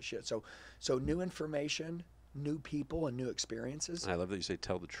out that shit. So new information, new people, and new experiences. I love that you say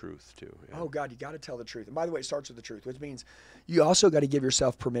tell the truth too. Yeah. Oh God, you got to tell the truth. And by the way, it starts with the truth, which means you also got to give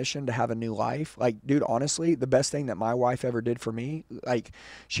yourself permission to have a new life. Like, dude, honestly, the best thing that my wife ever did for me, like,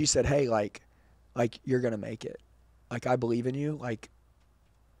 she said, hey, like you're gonna make it. Like, I believe in you. Like,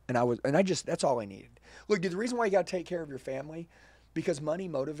 that's all I needed. Look, dude, the reason why you got to take care of your family, because money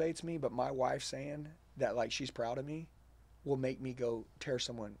motivates me, but my wife saying that, like, she's proud of me will make me go tear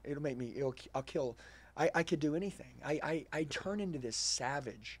someone. I'll kill. I could do anything. I turn into this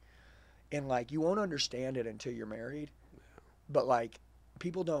savage, and like, you won't understand it until you're married. But like, a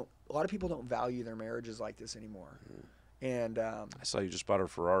lot of people don't value their marriages like this anymore. And I saw you just bought a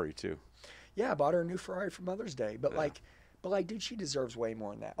Ferrari too. Yeah, I bought her a new Ferrari for Mother's Day. But like, dude, she deserves way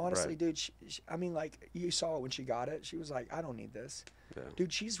more than that. Honestly, dude, I mean, like, you saw it when she got it. She was like, I don't need this. Yeah.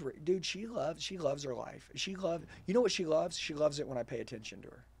 Dude, she loves her life. You know what she loves? She loves it when I pay attention to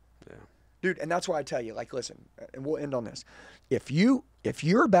her. Yeah. Dude, and that's why I tell you, like, listen, and we'll end on this. If you're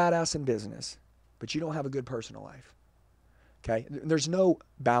a badass in business, but you don't have a good personal life, okay? There's no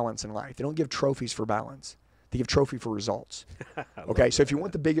balance in life. They don't give trophies for balance. They give trophy for results. Okay, so if you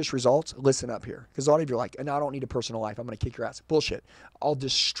want the biggest results, listen up here. Because a lot of you are like, no, I don't need a personal life. I'm going to kick your ass. Bullshit. I'll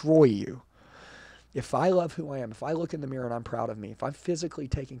destroy you. If I love who I am, if I look in the mirror and I'm proud of me, if I'm physically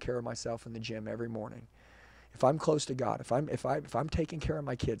taking care of myself in the gym every morning, if I'm close to God, if I'm taking care of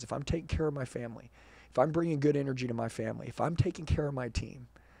my kids, if I'm taking care of my family, if I'm bringing good energy to my family, if I'm taking care of my team,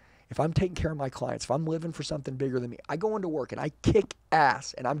 if I'm taking care of my clients, if I'm living for something bigger than me, I go into work and I kick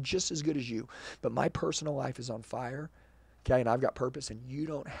ass and I'm just as good as you, but my personal life is on fire, okay, and I've got purpose and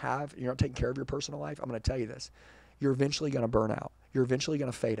you're not taking care of your personal life, I'm going to tell you this. You're eventually going to burn out. You're eventually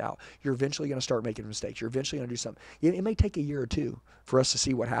going to fade out. You're eventually going to start making mistakes. You're eventually going to do something. It may take a year or two for us to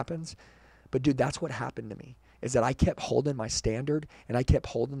see what happens, but dude, that's what happened to me. Is that I kept holding my standard and I kept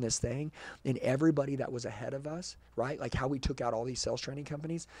holding this thing, and everybody that was ahead of us, right? Like how we took out all these sales training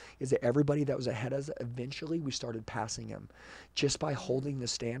companies, is that everybody that was ahead of us, eventually we started passing them just by holding the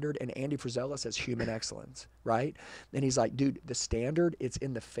standard. And Andy Frisella says human excellence, right? And he's like, dude, the standard, it's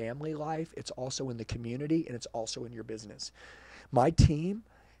in the family life, it's also in the community, and it's also in your business. My team,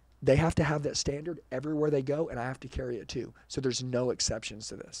 they have to have that standard everywhere they go, and I have to carry it too. So there's no exceptions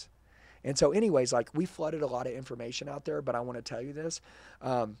to this. And so anyways, like, we flooded a lot of information out there, but I want to tell you this.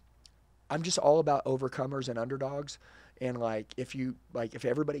 I'm just all about overcomers and underdogs. And like, if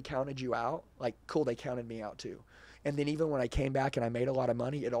everybody counted you out, like, cool, they counted me out too. And then even when I came back and I made a lot of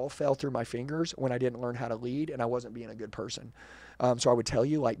money, it all fell through my fingers when I didn't learn how to lead and I wasn't being a good person. So I would tell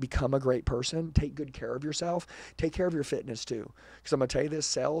you, like, become a great person, take good care of yourself, take care of your fitness too. Because I'm going to tell you this,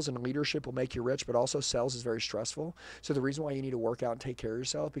 sales and leadership will make you rich, but also sales is very stressful. So the reason why you need to work out and take care of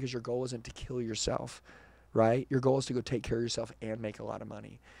yourself, because your goal isn't to kill yourself, right? Your goal is to go take care of yourself and make a lot of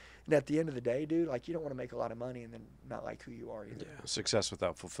money. And at the end of the day, dude, like, you don't want to make a lot of money and then not like who you are either. Yeah, success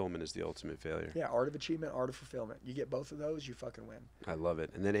without fulfillment is the ultimate failure. Yeah, art of achievement, art of fulfillment. You get both of those, you fucking win. I love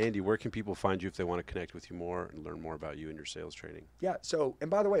it. And then, Andy, where can people find you if they want to connect with you more and learn more about you and your sales training? Yeah, so, and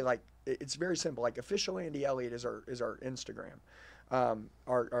by the way, like, it's very simple. Like, official Andy Elliott is our Instagram.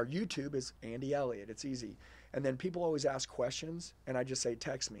 Our YouTube is Andy Elliott. It's easy. And then people always ask questions, and I just say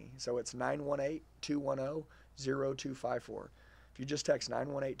text me. So it's 918-210-0254. If you just text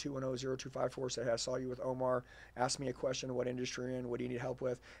 918-210-0254, say, hey, I saw you with Omar, ask me a question, what industry you're in, what do you need help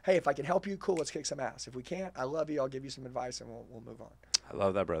with? Hey, if I can help you, cool, let's kick some ass. If we can't, I love you, I'll give you some advice, and we'll move on. I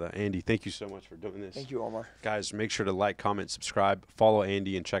love that, brother. Andy, thank you so much for doing this. Thank you, Omar. Guys, make sure to like, comment, subscribe, follow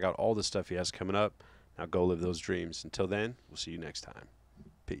Andy, and check out all the stuff he has coming up. Now go live those dreams. Until then, we'll see you next time.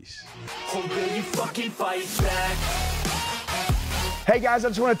 Peace. Or will you fucking fight back? Hey guys, I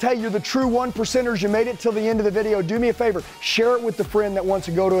just want to tell you, you're the true 1%ers. You made it till the end of the video. Do me a favor, share it with the friend that wants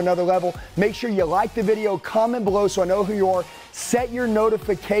to go to another level. Make sure you like the video, comment below so I know who you are, set your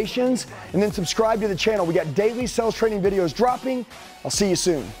notifications, and then subscribe to the channel. We got daily sales training videos dropping. I'll see you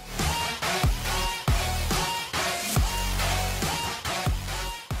soon.